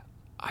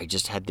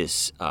just had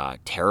this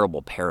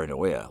terrible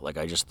paranoia. Like,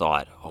 I just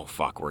thought, oh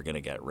fuck, we're gonna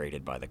get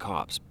raided by the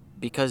cops,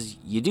 because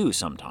you do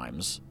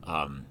sometimes,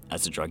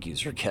 as a drug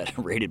user, get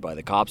raided by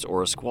the cops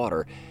or a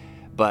squatter.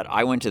 But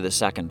I went to the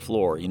second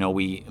floor. You know,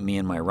 me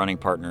and my running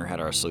partner had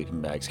our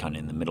sleeping bags kind of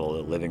in the middle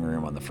of the living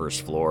room on the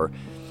first floor.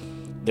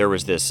 There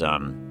was this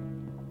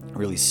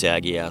really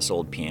saggy-ass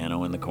old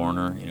piano in the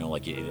corner, you know,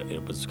 like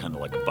it was kind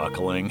of like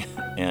buckling.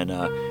 And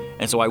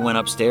so I went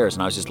upstairs,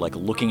 and I was just like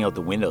looking out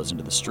the windows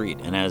into the street.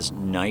 And as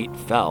night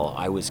fell,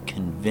 I was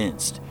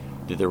convinced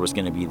that there was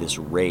going to be this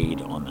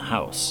raid on the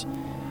house,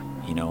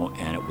 you know,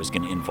 and it was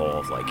going to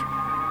involve like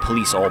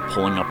police all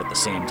pulling up at the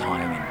same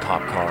time in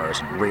cop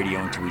cars and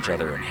radioing to each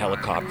other and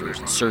helicopters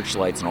and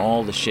searchlights and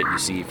all the shit you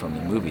see from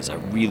the movies. I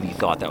really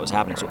thought that was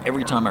happening. So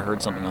every time I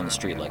heard something on the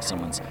street, like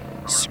someone's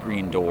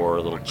screen door,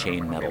 a little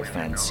chain metal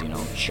fence, you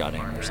know, shutting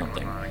or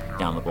something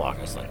down the block,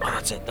 I was like, oh,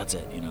 that's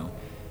it, you know.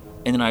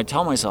 And then I'd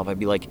tell myself, I'd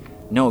be like,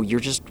 no, you're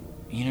just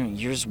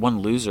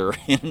one loser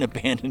in an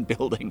abandoned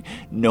building.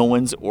 No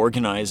one's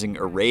organizing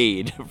a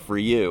raid for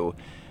you.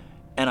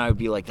 And I would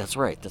be like, that's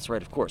right,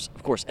 of course.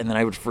 And then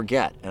I would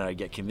forget, and I'd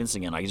get convinced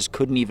again. I just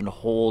couldn't even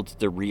hold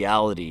the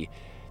reality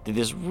that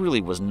this really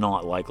was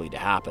not likely to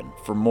happen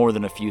for more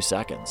than a few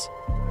seconds.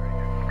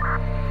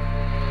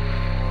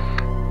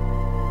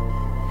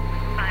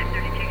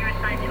 532, you're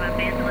assigned to a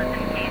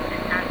vandalism case in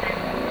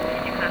Athens.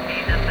 Did you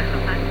copy that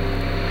 505?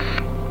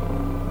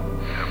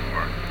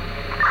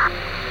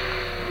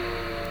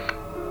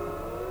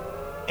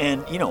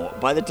 And, you know,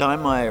 by the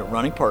time my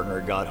running partner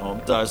got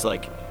home, I was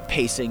like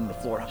pacing the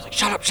floor. I was like,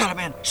 shut up,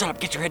 man, shut up,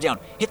 get your head down,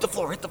 hit the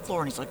floor. And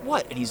he's like,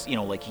 what? And he's, you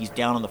know, like he's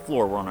down on the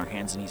floor, we're on our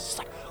hands, and he's just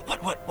like,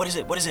 what is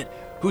it?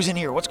 Who's in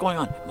here? What's going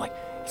on? I'm like,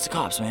 it's the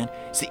cops, man.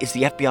 It's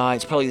the FBI,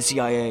 it's probably the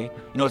CIA. You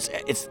know,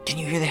 it's, can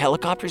you hear the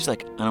helicopters? He's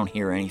like, I don't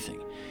hear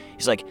anything.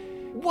 He's like,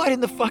 what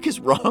in the fuck is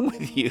wrong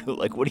with you?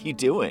 Like, what are you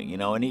doing? You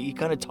know, and he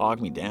kind of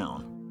talked me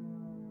down.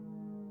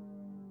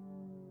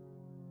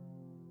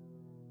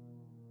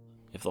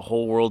 If the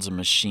whole world's a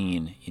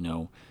machine, you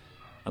know,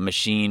 a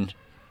machine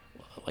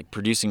like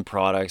producing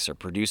products or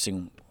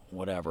producing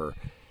whatever,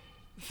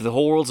 if the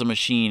whole world's a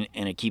machine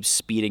and it keeps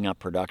speeding up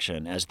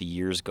production as the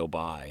years go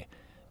by,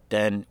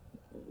 then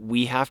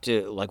we have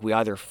to, like, we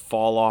either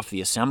fall off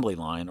the assembly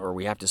line or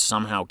we have to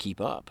somehow keep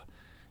up.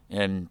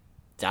 And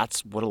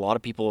that's what a lot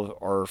of people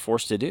are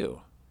forced to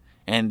do.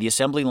 And the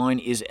assembly line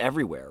is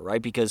everywhere,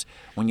 right? Because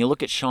when you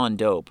look at Sean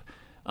Dope,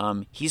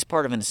 he's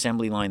part of an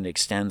assembly line that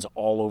extends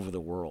all over the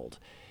world.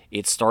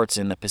 It starts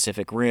in the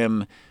Pacific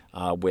Rim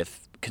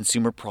with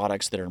consumer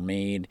products that are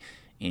made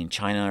in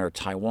China or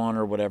Taiwan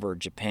or whatever,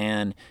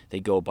 Japan. They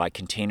go by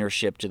container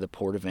ship to the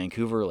port of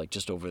Vancouver, like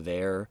just over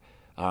there.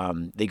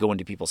 They go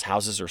into people's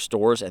houses or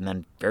stores and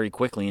then very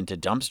quickly into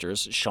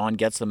dumpsters. Sean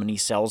gets them and he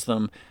sells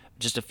them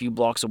just a few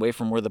blocks away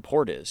from where the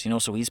port is.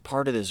 So he's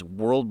part of this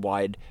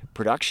worldwide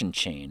production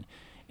chain.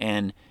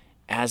 And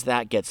as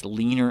that gets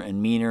leaner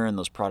and meaner and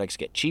those products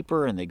get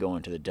cheaper and they go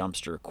into the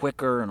dumpster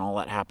quicker and all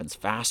that happens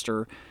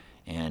faster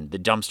and the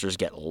dumpsters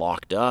get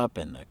locked up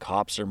and the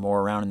cops are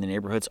more around in the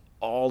neighborhoods,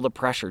 all the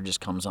pressure just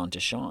comes onto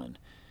Sean.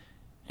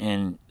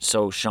 And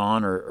so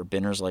Sean or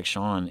binners like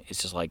Sean,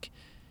 it's just like,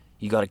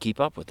 you got to keep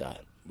up with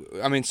that.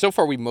 I mean, so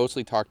far we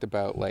mostly talked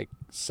about like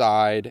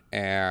side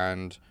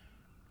and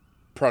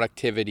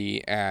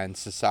productivity and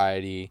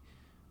society.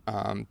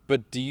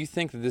 But do you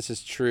think that this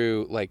is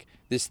true, like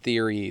this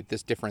theory,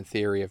 this different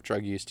theory of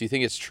drug use, do you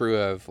think it's true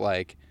of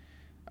like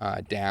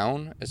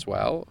down as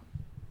well?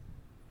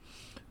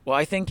 Well,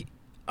 I think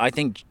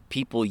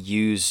people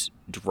use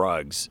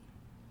drugs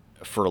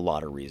for a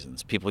lot of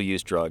reasons. People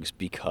use drugs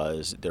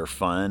because they're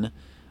fun,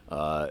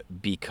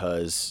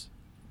 because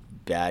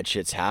bad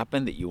shit's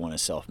happen that you want to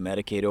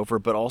self-medicate over,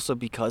 but also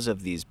because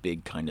of these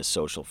big kind of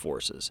social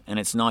forces. And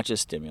it's not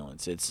just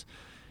stimulants, it's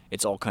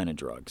all kind of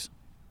drugs.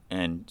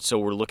 And so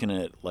we're looking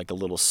at like a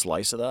little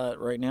slice of that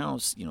right now,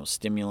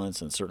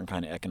 stimulants and certain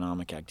kind of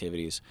economic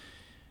activities.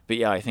 But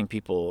yeah, I think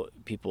people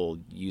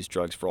use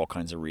drugs for all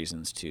kinds of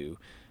reasons to,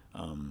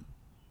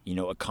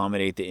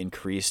 accommodate the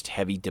increased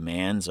heavy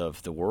demands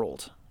of the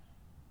world.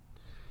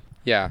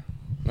 Yeah.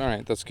 All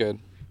right. That's good.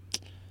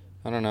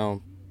 I don't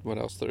know what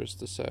else there is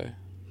to say.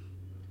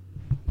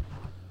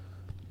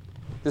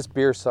 This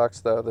beer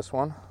sucks though, this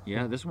one.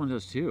 Yeah, this one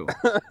does too.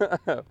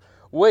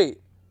 Wait,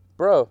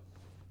 bro.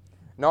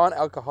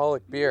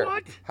 Non-alcoholic beer.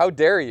 What? How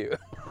dare you?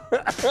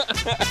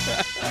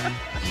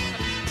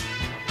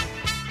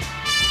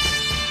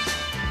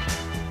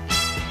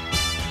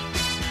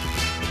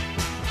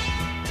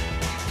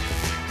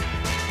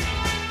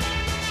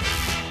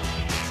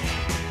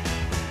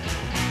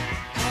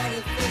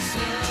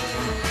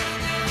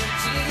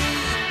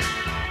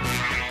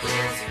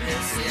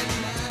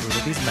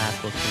 These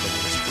mats look for the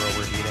worst for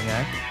overheating,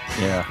 eh?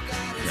 Yeah.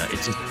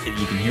 It's just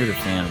you can hear the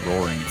fan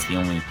roaring. It's the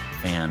only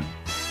fan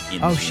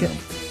in Oh this shit, room.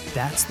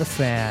 that's the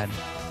fan.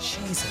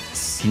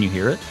 Jesus. Can you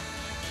hear it?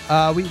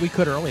 We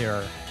could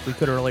earlier. We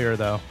could earlier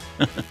though.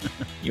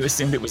 You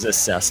assumed it was a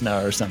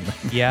Cessna or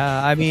something.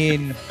 Yeah, I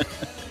mean,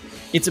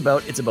 it's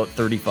about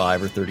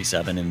 35 or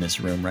 37 in this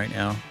room right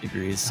now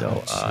degrees.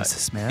 So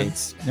Jesus, man.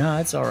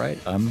 It's all right.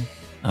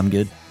 I'm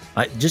good.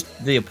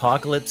 Just the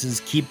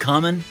apocalypses keep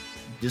coming.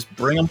 Just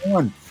bring them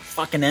on.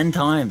 Fucking end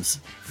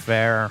times.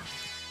 Fair.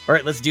 All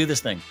right, let's do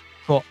this thing.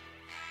 Cool.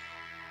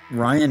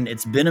 Ryan,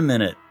 it's been a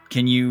minute.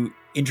 Can you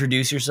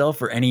introduce yourself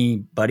for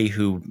anybody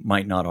who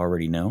might not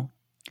already know?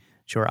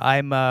 Sure.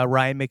 I'm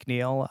Ryan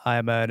McNeil.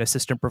 I'm an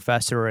assistant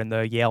professor in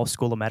the Yale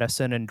School of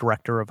Medicine and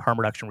director of harm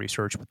reduction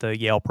research with the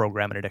Yale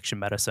Program in Addiction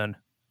Medicine.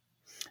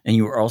 And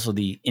you are also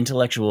the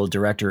intellectual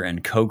director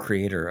and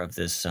co-creator of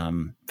this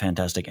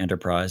fantastic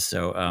enterprise.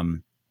 So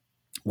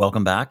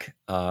welcome back.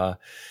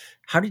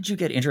 How did you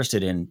get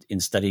interested in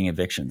studying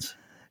evictions?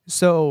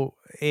 So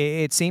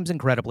it seems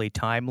incredibly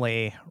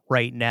timely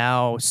right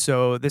now.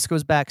 So this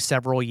goes back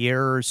several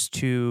years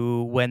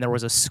to when there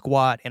was a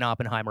squat in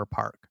Oppenheimer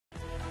Park.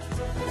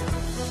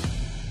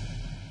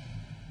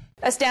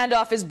 A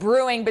standoff is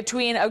brewing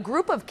between a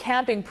group of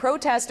camping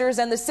protesters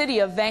and the city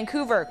of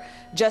Vancouver.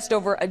 Just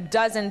over a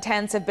dozen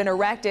tents have been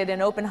erected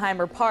in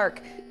Oppenheimer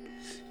Park.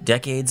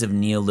 Decades of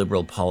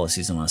neoliberal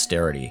policies on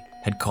austerity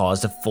had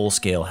caused a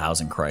full-scale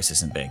housing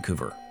crisis in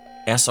Vancouver.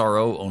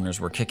 SRO owners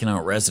were kicking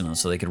out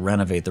residents so they could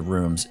renovate the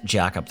rooms,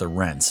 jack up the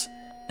rents,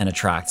 and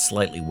attract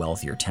slightly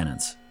wealthier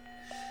tenants.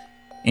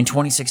 In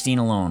 2016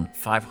 alone,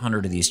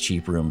 500 of these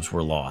cheap rooms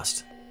were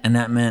lost, and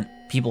that meant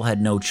people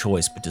had no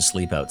choice but to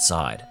sleep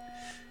outside.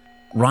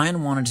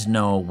 Ryan wanted to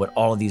know what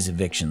all of these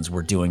evictions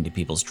were doing to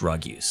people's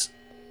drug use.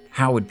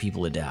 How would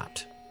people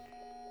adapt?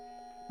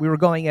 We were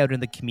going out in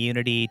the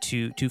community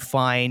to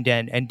find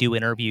and do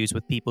interviews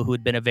with people who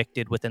had been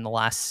evicted within the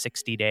last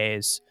 60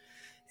 days.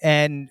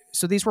 And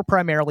so these were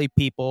primarily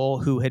people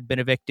who had been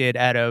evicted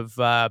out of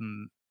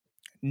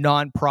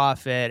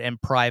nonprofit and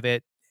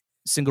private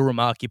single-room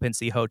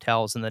occupancy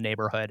hotels in the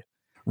neighborhood.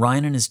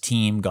 Ryan and his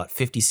team got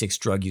 56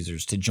 drug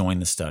users to join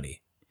the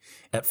study.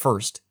 At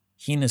first,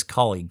 he and his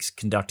colleagues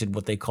conducted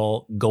what they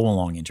call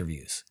go-along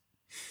interviews.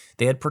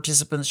 They had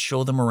participants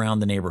show them around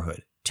the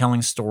neighborhood,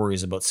 telling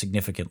stories about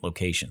significant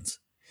locations.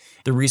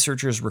 The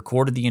researchers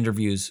recorded the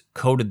interviews,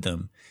 coded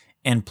them,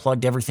 and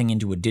plugged everything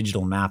into a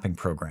digital mapping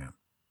program.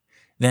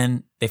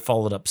 Then they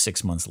followed up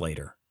 6 months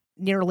later.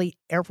 Nearly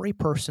every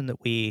person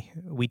that we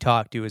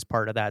talked to as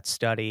part of that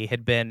study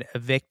had been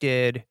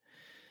evicted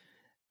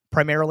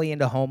primarily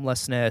into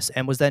homelessness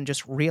and was then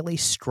just really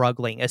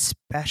struggling,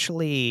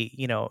 especially,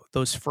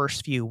 those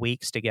first few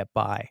weeks to get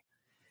by.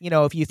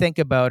 If you think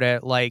about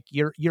it, like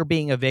you're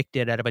being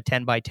evicted out of a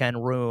 10 by 10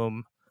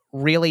 room,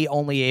 really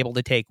only able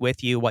to take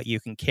with you what you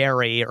can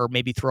carry or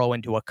maybe throw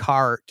into a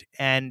cart.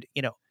 And,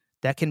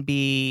 that can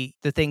be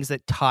the things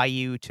that tie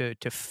you to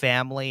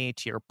family,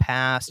 to your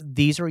past.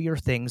 These are your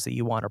things that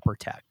you want to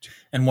protect.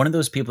 And one of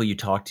those people you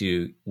talked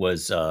to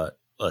was a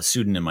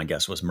pseudonym, I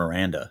guess, was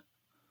Miranda.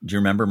 Do you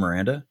remember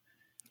Miranda?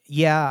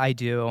 Yeah, I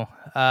do.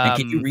 And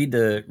can you read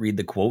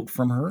the quote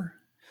from her?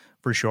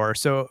 For sure.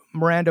 So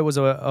Miranda was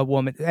a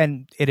woman,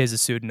 and it is a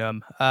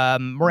pseudonym.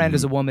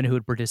 Miranda's a woman who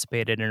had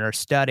participated in our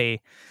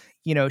study.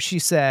 She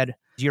said,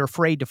 "You're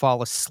afraid to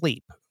fall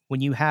asleep when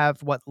you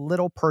have what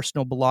little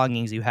personal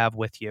belongings you have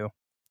with you.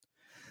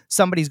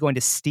 Somebody's going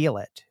to steal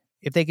it.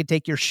 If they could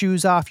take your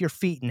shoes off your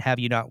feet and have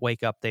you not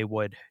wake up, they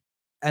would."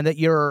 And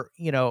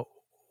that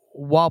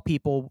while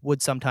people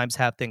would sometimes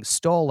have things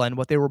stolen,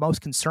 what they were most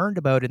concerned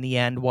about in the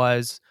end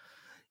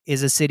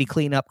is a city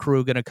cleanup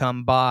crew going to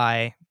come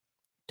by,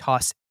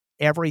 toss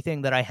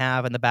everything that I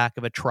have in the back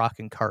of a truck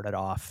and cart it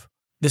off.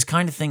 This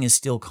kind of thing is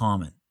still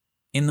common.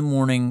 In the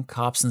morning,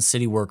 cops and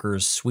city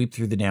workers sweep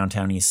through the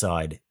downtown east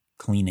side,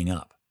 cleaning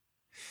up.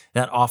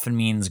 That often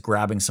means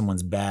grabbing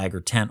someone's bag or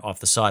tent off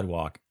the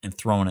sidewalk and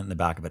throwing it in the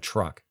back of a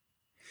truck.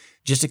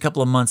 Just a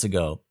couple of months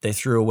ago, they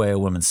threw away a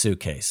woman's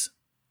suitcase.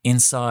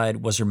 Inside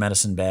was her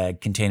medicine bag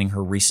containing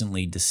her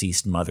recently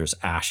deceased mother's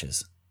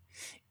ashes.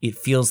 "It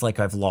feels like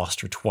I've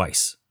lost her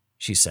twice,"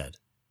 she said.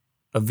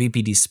 A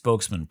VPD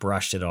spokesman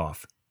brushed it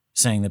off,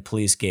 saying the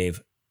police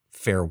gave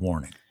fair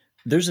warning.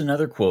 There's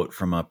another quote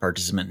from a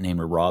participant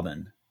named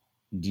Robin.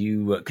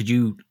 Could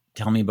you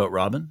tell me about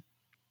Robin?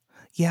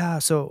 Yeah,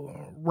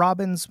 so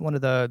Robin's one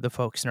of the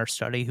folks in our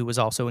study who was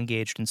also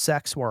engaged in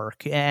sex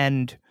work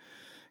and,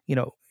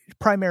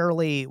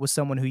 primarily was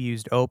someone who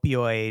used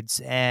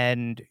opioids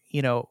and,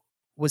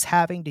 was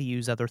having to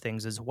use other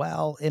things as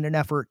well in an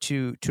effort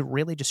to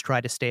really just try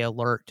to stay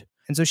alert.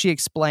 And so she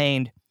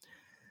explained,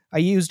 "I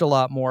used a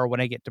lot more when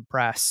I get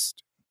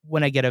depressed,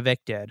 when I get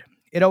evicted.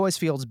 It always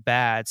feels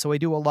bad, so I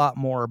do a lot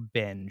more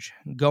binge,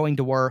 going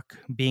to work,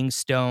 being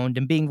stoned,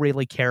 and being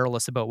really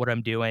careless about what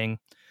I'm doing,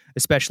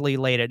 especially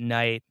late at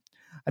night.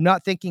 I'm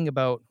not thinking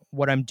about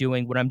what I'm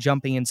doing when I'm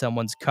jumping in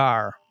someone's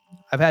car.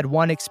 I've had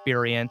one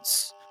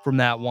experience from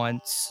that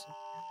once,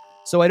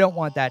 so I don't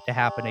want that to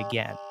happen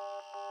again."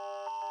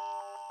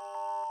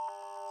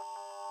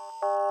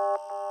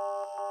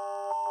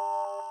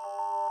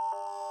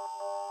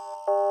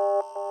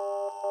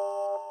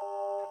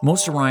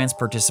 Most of Ryan's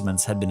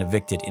participants had been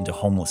evicted into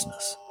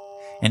homelessness,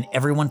 and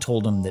everyone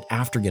told him that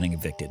after getting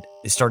evicted,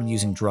 they started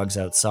using drugs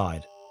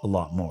outside a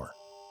lot more.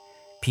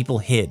 People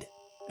hid,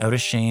 out of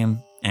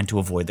shame and to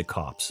avoid the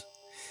cops,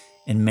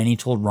 and many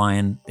told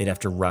Ryan they'd have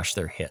to rush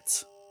their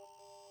hits.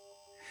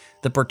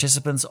 The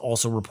participants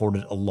also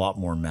reported a lot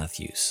more meth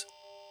use,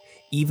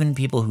 even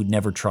people who'd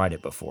never tried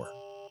it before.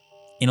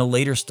 In a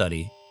later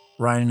study,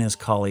 Ryan and his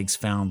colleagues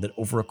found that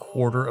over a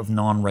quarter of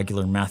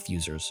non-regular meth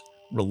users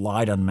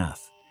relied on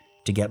meth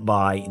to get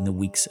by in the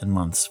weeks and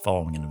months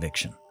following an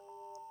eviction.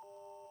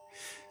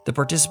 The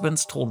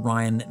participants told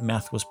Ryan that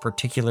meth was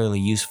particularly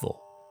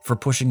useful for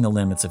pushing the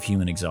limits of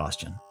human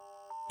exhaustion.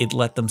 It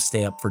let them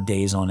stay up for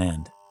days on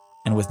end,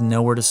 and with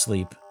nowhere to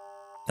sleep,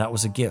 that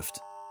was a gift.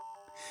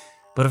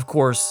 But of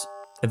course,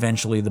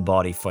 eventually the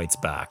body fights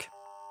back.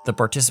 The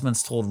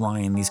participants told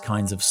Ryan these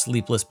kinds of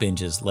sleepless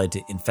binges led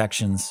to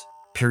infections,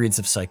 periods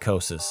of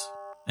psychosis,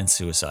 and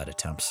suicide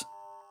attempts.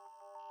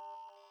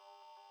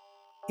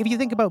 If you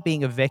think about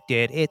being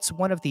evicted, it's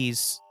one of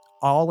these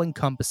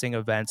all-encompassing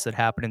events that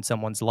happen in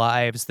someone's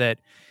lives that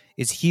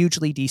is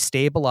hugely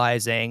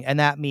destabilizing, and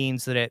that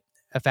means that it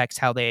affects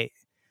how they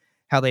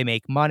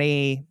make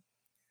money,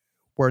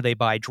 where they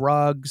buy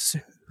drugs,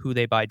 who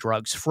they buy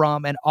drugs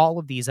from, and all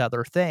of these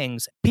other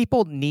things.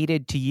 People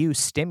needed to use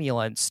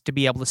stimulants to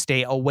be able to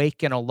stay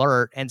awake and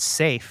alert and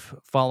safe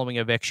following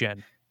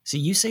eviction. So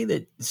you say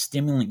that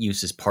stimulant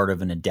use is part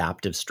of an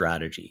adaptive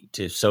strategy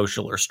to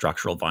social or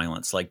structural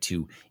violence, like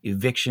to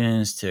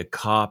evictions, to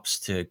cops,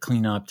 to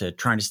cleanup, to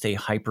trying to stay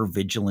hyper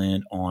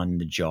vigilant on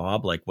the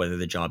job, like whether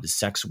the job is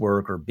sex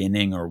work or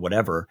binning or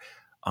whatever.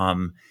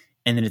 And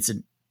then it's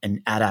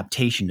an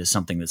adaptation to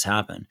something that's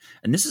happened.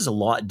 And this is a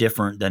lot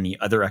different than the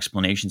other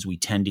explanations we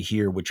tend to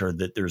hear, which are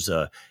that there's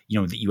that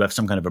you have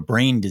some kind of a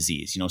brain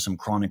disease, some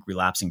chronic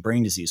relapsing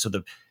brain disease. So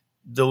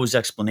those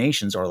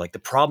explanations are like the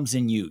problem's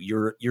in you.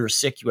 You're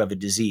sick. You have a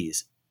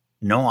disease,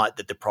 not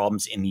that the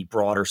problem's in the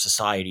broader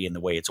society and the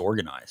way it's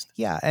organized.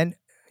 Yeah, and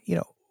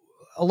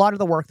a lot of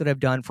the work that I've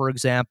done, for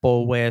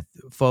example, with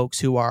folks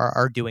who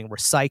are doing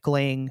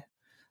recycling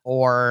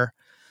or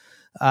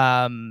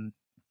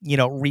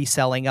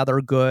reselling other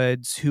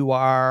goods, who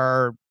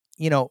are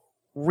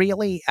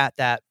really at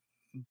that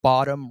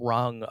bottom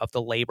rung of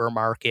the labor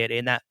market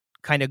in that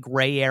kind of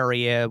gray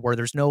area where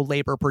there's no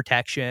labor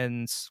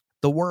protections.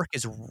 The work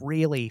is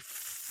really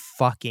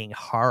fucking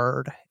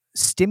hard.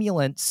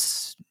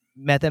 Stimulants,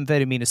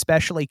 methamphetamine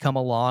especially, come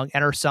along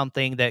and are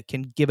something that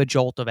can give a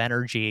jolt of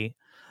energy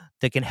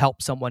that can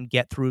help someone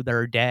get through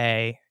their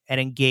day and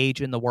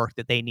engage in the work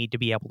that they need to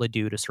be able to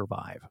do to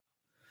survive.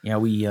 Yeah,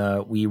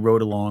 we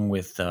rode along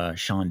with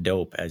Sean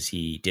Dope as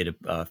he did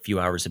a few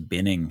hours of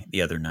binning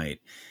the other night.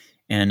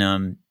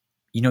 And,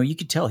 you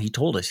could tell, he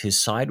told us his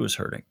side was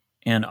hurting.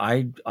 And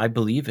I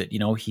believe it.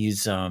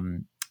 He's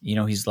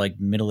like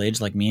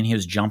middle-aged like me, and he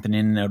was jumping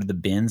in and out of the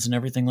bins and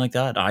everything like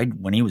that.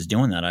 When he was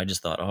doing that, I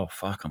just thought, oh,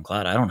 fuck, I'm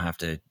glad I don't have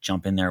to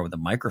jump in there with a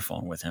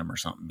microphone with him or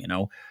something,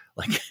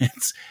 Like,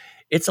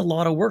 it's a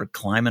lot of work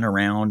climbing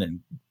around and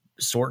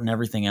sorting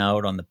everything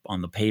out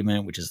on the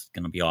pavement, which is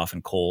going to be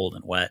often cold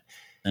and wet.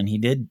 And he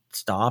did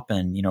stop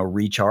and,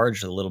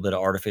 recharge a little bit of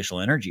artificial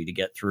energy to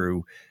get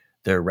through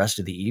the rest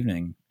of the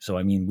evening. So,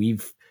 I mean,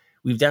 we've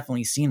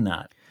definitely seen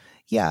that.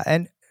 Yeah.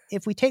 And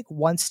if we take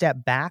one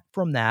step back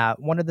from that,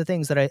 one of the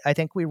things that I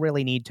think we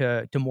really need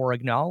to more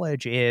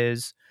acknowledge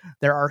is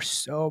there are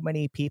so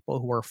many people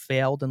who are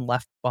failed and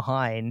left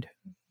behind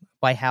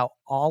by how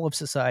all of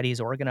society is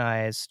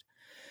organized,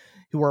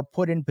 who are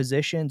put in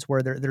positions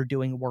where they're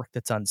doing work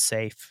that's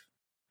unsafe,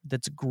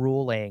 that's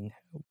grueling,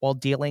 while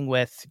dealing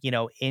with,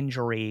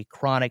 injury,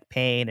 chronic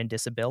pain, and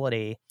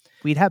disability.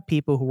 We'd have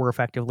people who were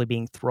effectively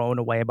being thrown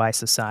away by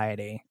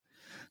society.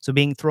 So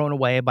being thrown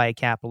away by a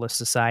capitalist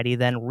society,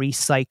 then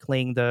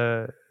recycling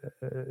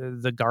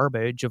the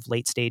garbage of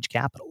late stage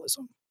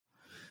capitalism.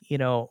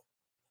 In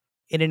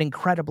an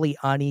incredibly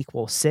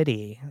unequal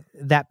city,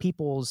 that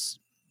people's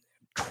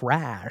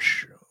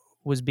trash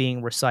was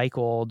being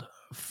recycled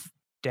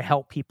to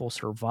help people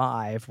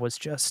survive was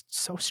just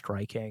so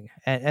striking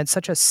and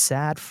such a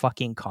sad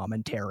fucking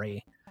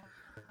commentary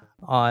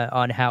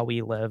on how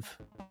we live.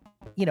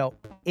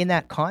 In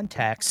that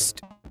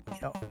context,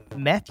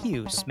 meth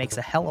use makes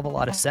a hell of a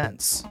lot of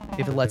sense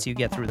if it lets you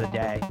get through the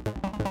day.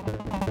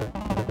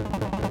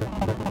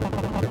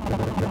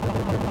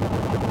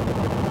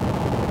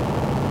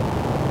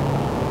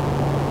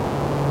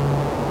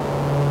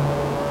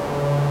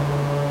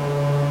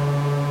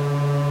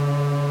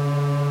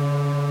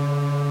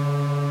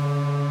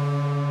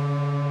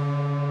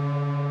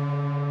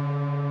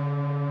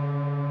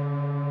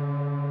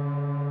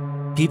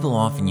 People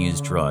often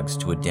use drugs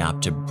to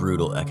adapt to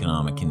brutal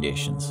economic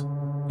conditions.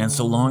 And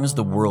so long as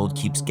the world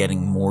keeps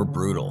getting more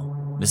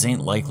brutal, this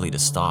ain't likely to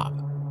stop.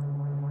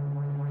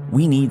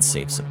 We need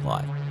safe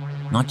supply.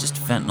 Not just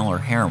fentanyl or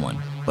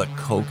heroin, but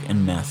coke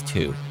and meth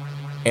too.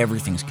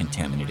 Everything's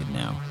contaminated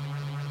now.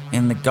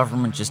 And the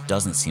government just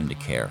doesn't seem to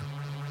care.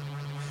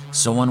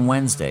 So on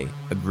Wednesday,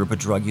 a group of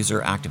drug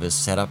user activists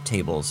set up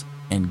tables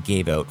and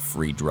gave out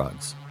free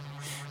drugs.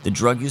 The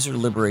Drug User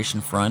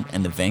Liberation Front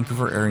and the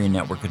Vancouver Area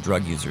Network of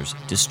Drug Users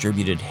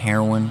distributed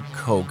heroin,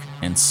 coke,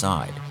 and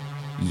side.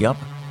 Yup,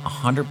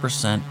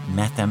 100%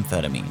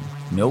 methamphetamine.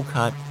 No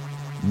cut,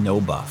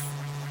 no buff.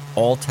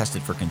 All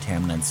tested for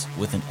contaminants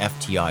with an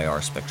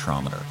FTIR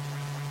spectrometer.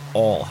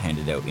 All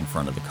handed out in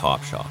front of the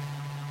cop shop.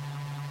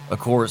 Of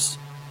course,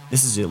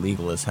 this is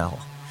illegal as hell.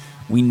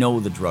 We know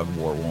the drug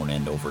war won't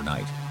end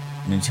overnight.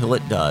 And until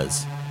it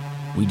does,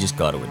 we just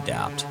got to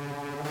adapt.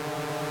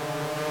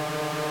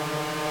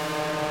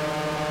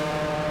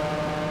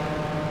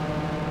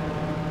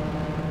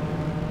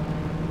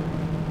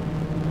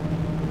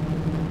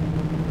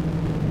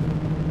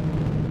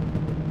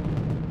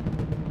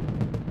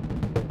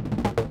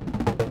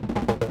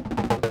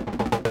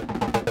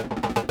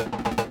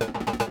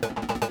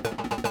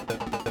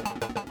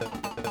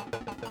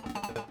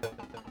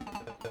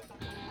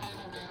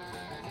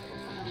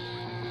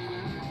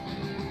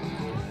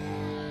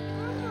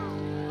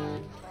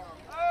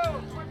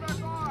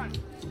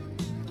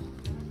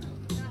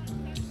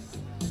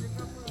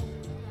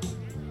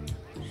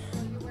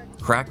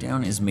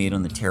 Crackdown is made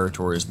on the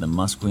territories of the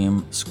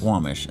Musqueam,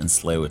 Squamish, and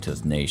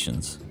Tsleil-Waututh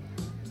nations.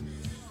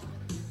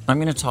 I'm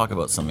going to talk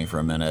about something for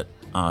a minute,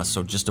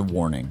 so just a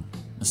warning,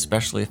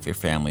 especially if your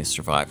families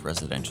survive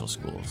residential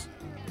schools.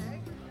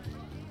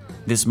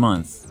 This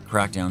month,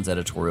 Crackdown's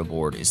editorial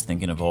board is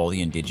thinking of all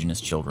the Indigenous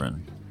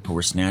children who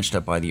were snatched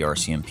up by the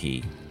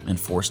RCMP and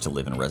forced to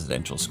live in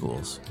residential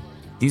schools.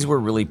 These were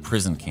really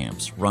prison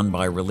camps run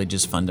by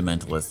religious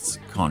fundamentalists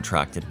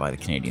contracted by the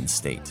Canadian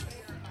state.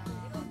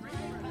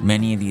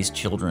 Many of these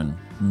children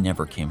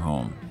never came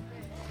home.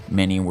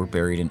 Many were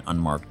buried in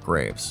unmarked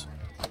graves,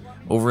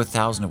 over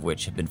 1,000 of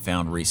which have been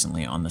found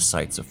recently on the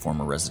sites of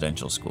former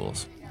residential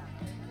schools.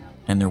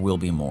 And there will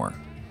be more.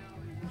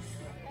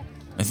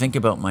 I think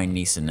about my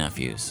niece and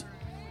nephews.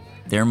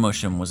 Their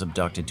Mushum was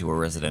abducted to a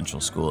residential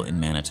school in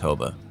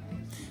Manitoba.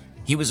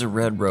 He was a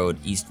Red Road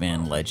East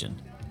Van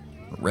legend.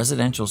 But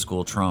residential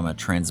school trauma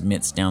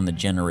transmits down the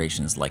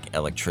generations like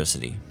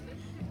electricity.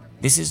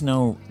 This is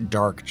no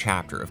dark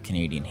chapter of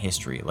Canadian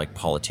history like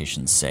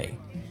politicians say.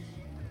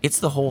 It's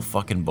the whole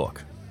fucking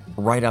book,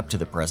 right up to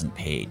the present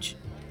page.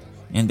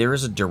 And there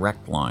is a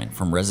direct line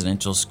from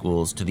residential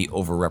schools to the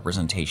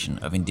overrepresentation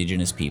of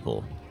Indigenous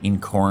people in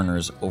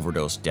coroners'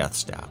 overdose death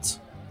stats.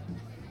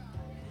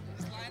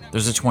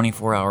 There's a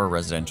 24-hour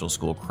residential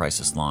school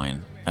crisis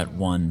line at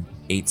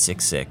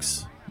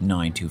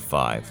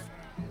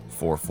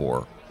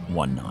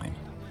 1-866-925-4419.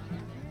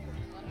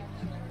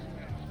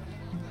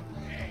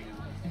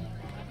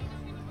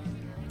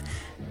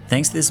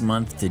 Thanks this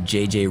month to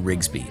JJ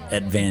Rigsby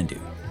at Vandu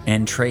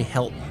and Trey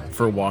Helton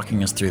for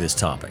walking us through this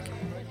topic.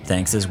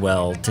 Thanks as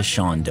well to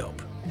Sean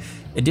Dope.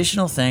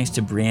 Additional thanks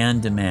to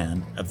Brianne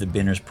DeMann of the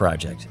Binners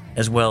Project,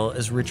 as well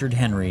as Richard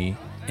Henry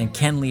and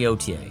Ken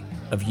Leotier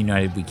of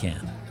United We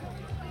Can.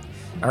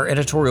 Our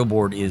editorial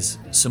board is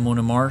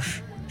Simona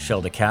Marsh,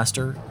 Shelda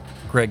Castor,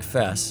 Greg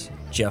Fess,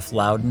 Jeff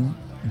Loudon,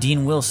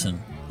 Dean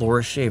Wilson,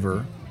 Laura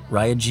Shaver,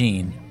 Raya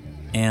Jean,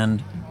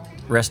 and,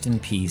 rest in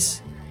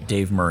peace,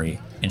 Dave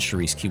Murray and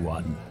Charisse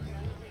Kiwadden.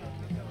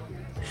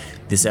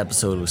 This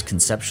episode was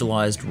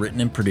conceptualized,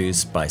 written, and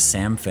produced by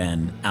Sam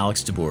Fenn,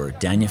 Alex DeBoer,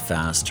 Danya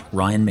Fast,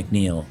 Ryan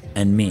McNeil,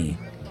 and me,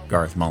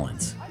 Garth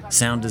Mullins.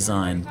 Sound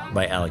design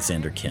by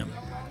Alexander Kim.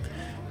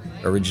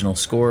 Original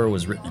score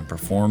was written and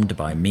performed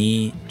by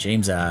me,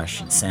 James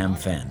Ash, Sam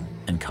Fenn,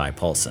 and Kai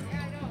Paulson.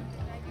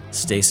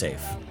 Stay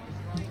safe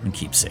and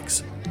keep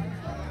six.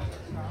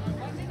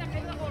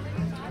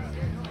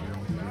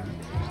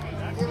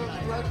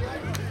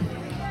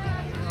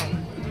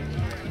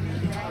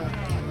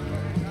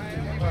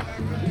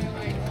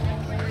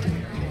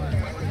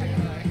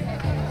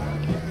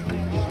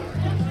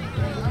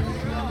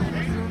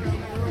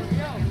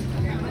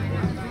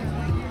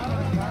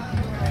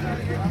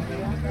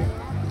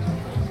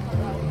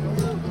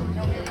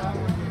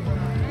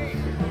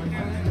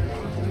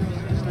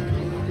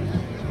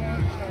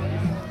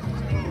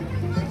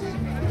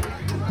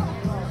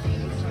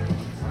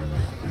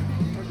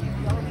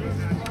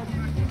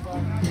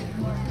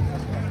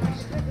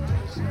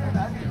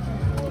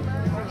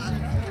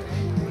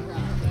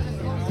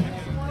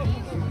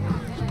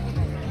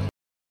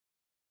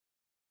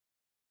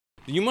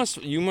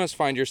 You must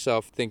find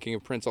yourself thinking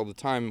of Prince all the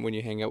time when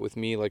you hang out with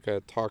me, like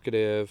a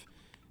talkative,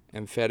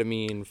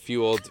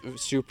 amphetamine-fueled,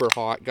 super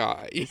hot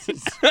guy. This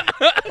is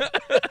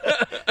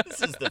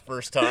the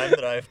first time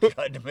that I've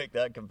tried to make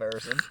that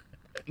comparison.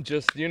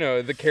 Just, the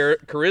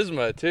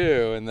charisma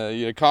too, and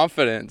the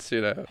confidence,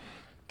 the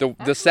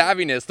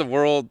savviness,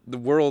 the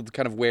world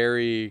kind of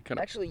wary.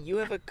 Actually, you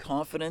have a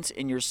confidence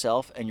in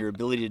yourself and your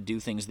ability to do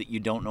things that you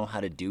don't know how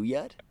to do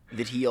yet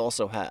that he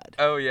also had.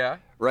 Oh yeah.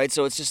 Right.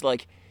 So it's just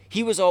like.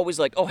 He was always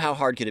like, oh, how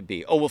hard could it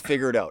be? Oh, we'll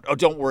figure it out. Oh,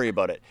 don't worry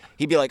about it.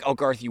 He'd be like, oh,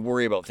 Garth, you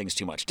worry about things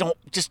too much.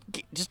 Just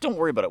don't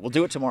worry about it. We'll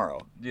do it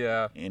tomorrow.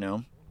 Yeah.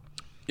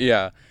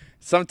 Yeah.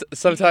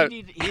 Sometimes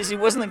he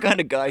wasn't the kind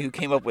of guy who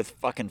came up with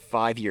fucking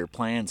 5-year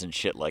plans and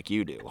shit like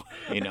you do.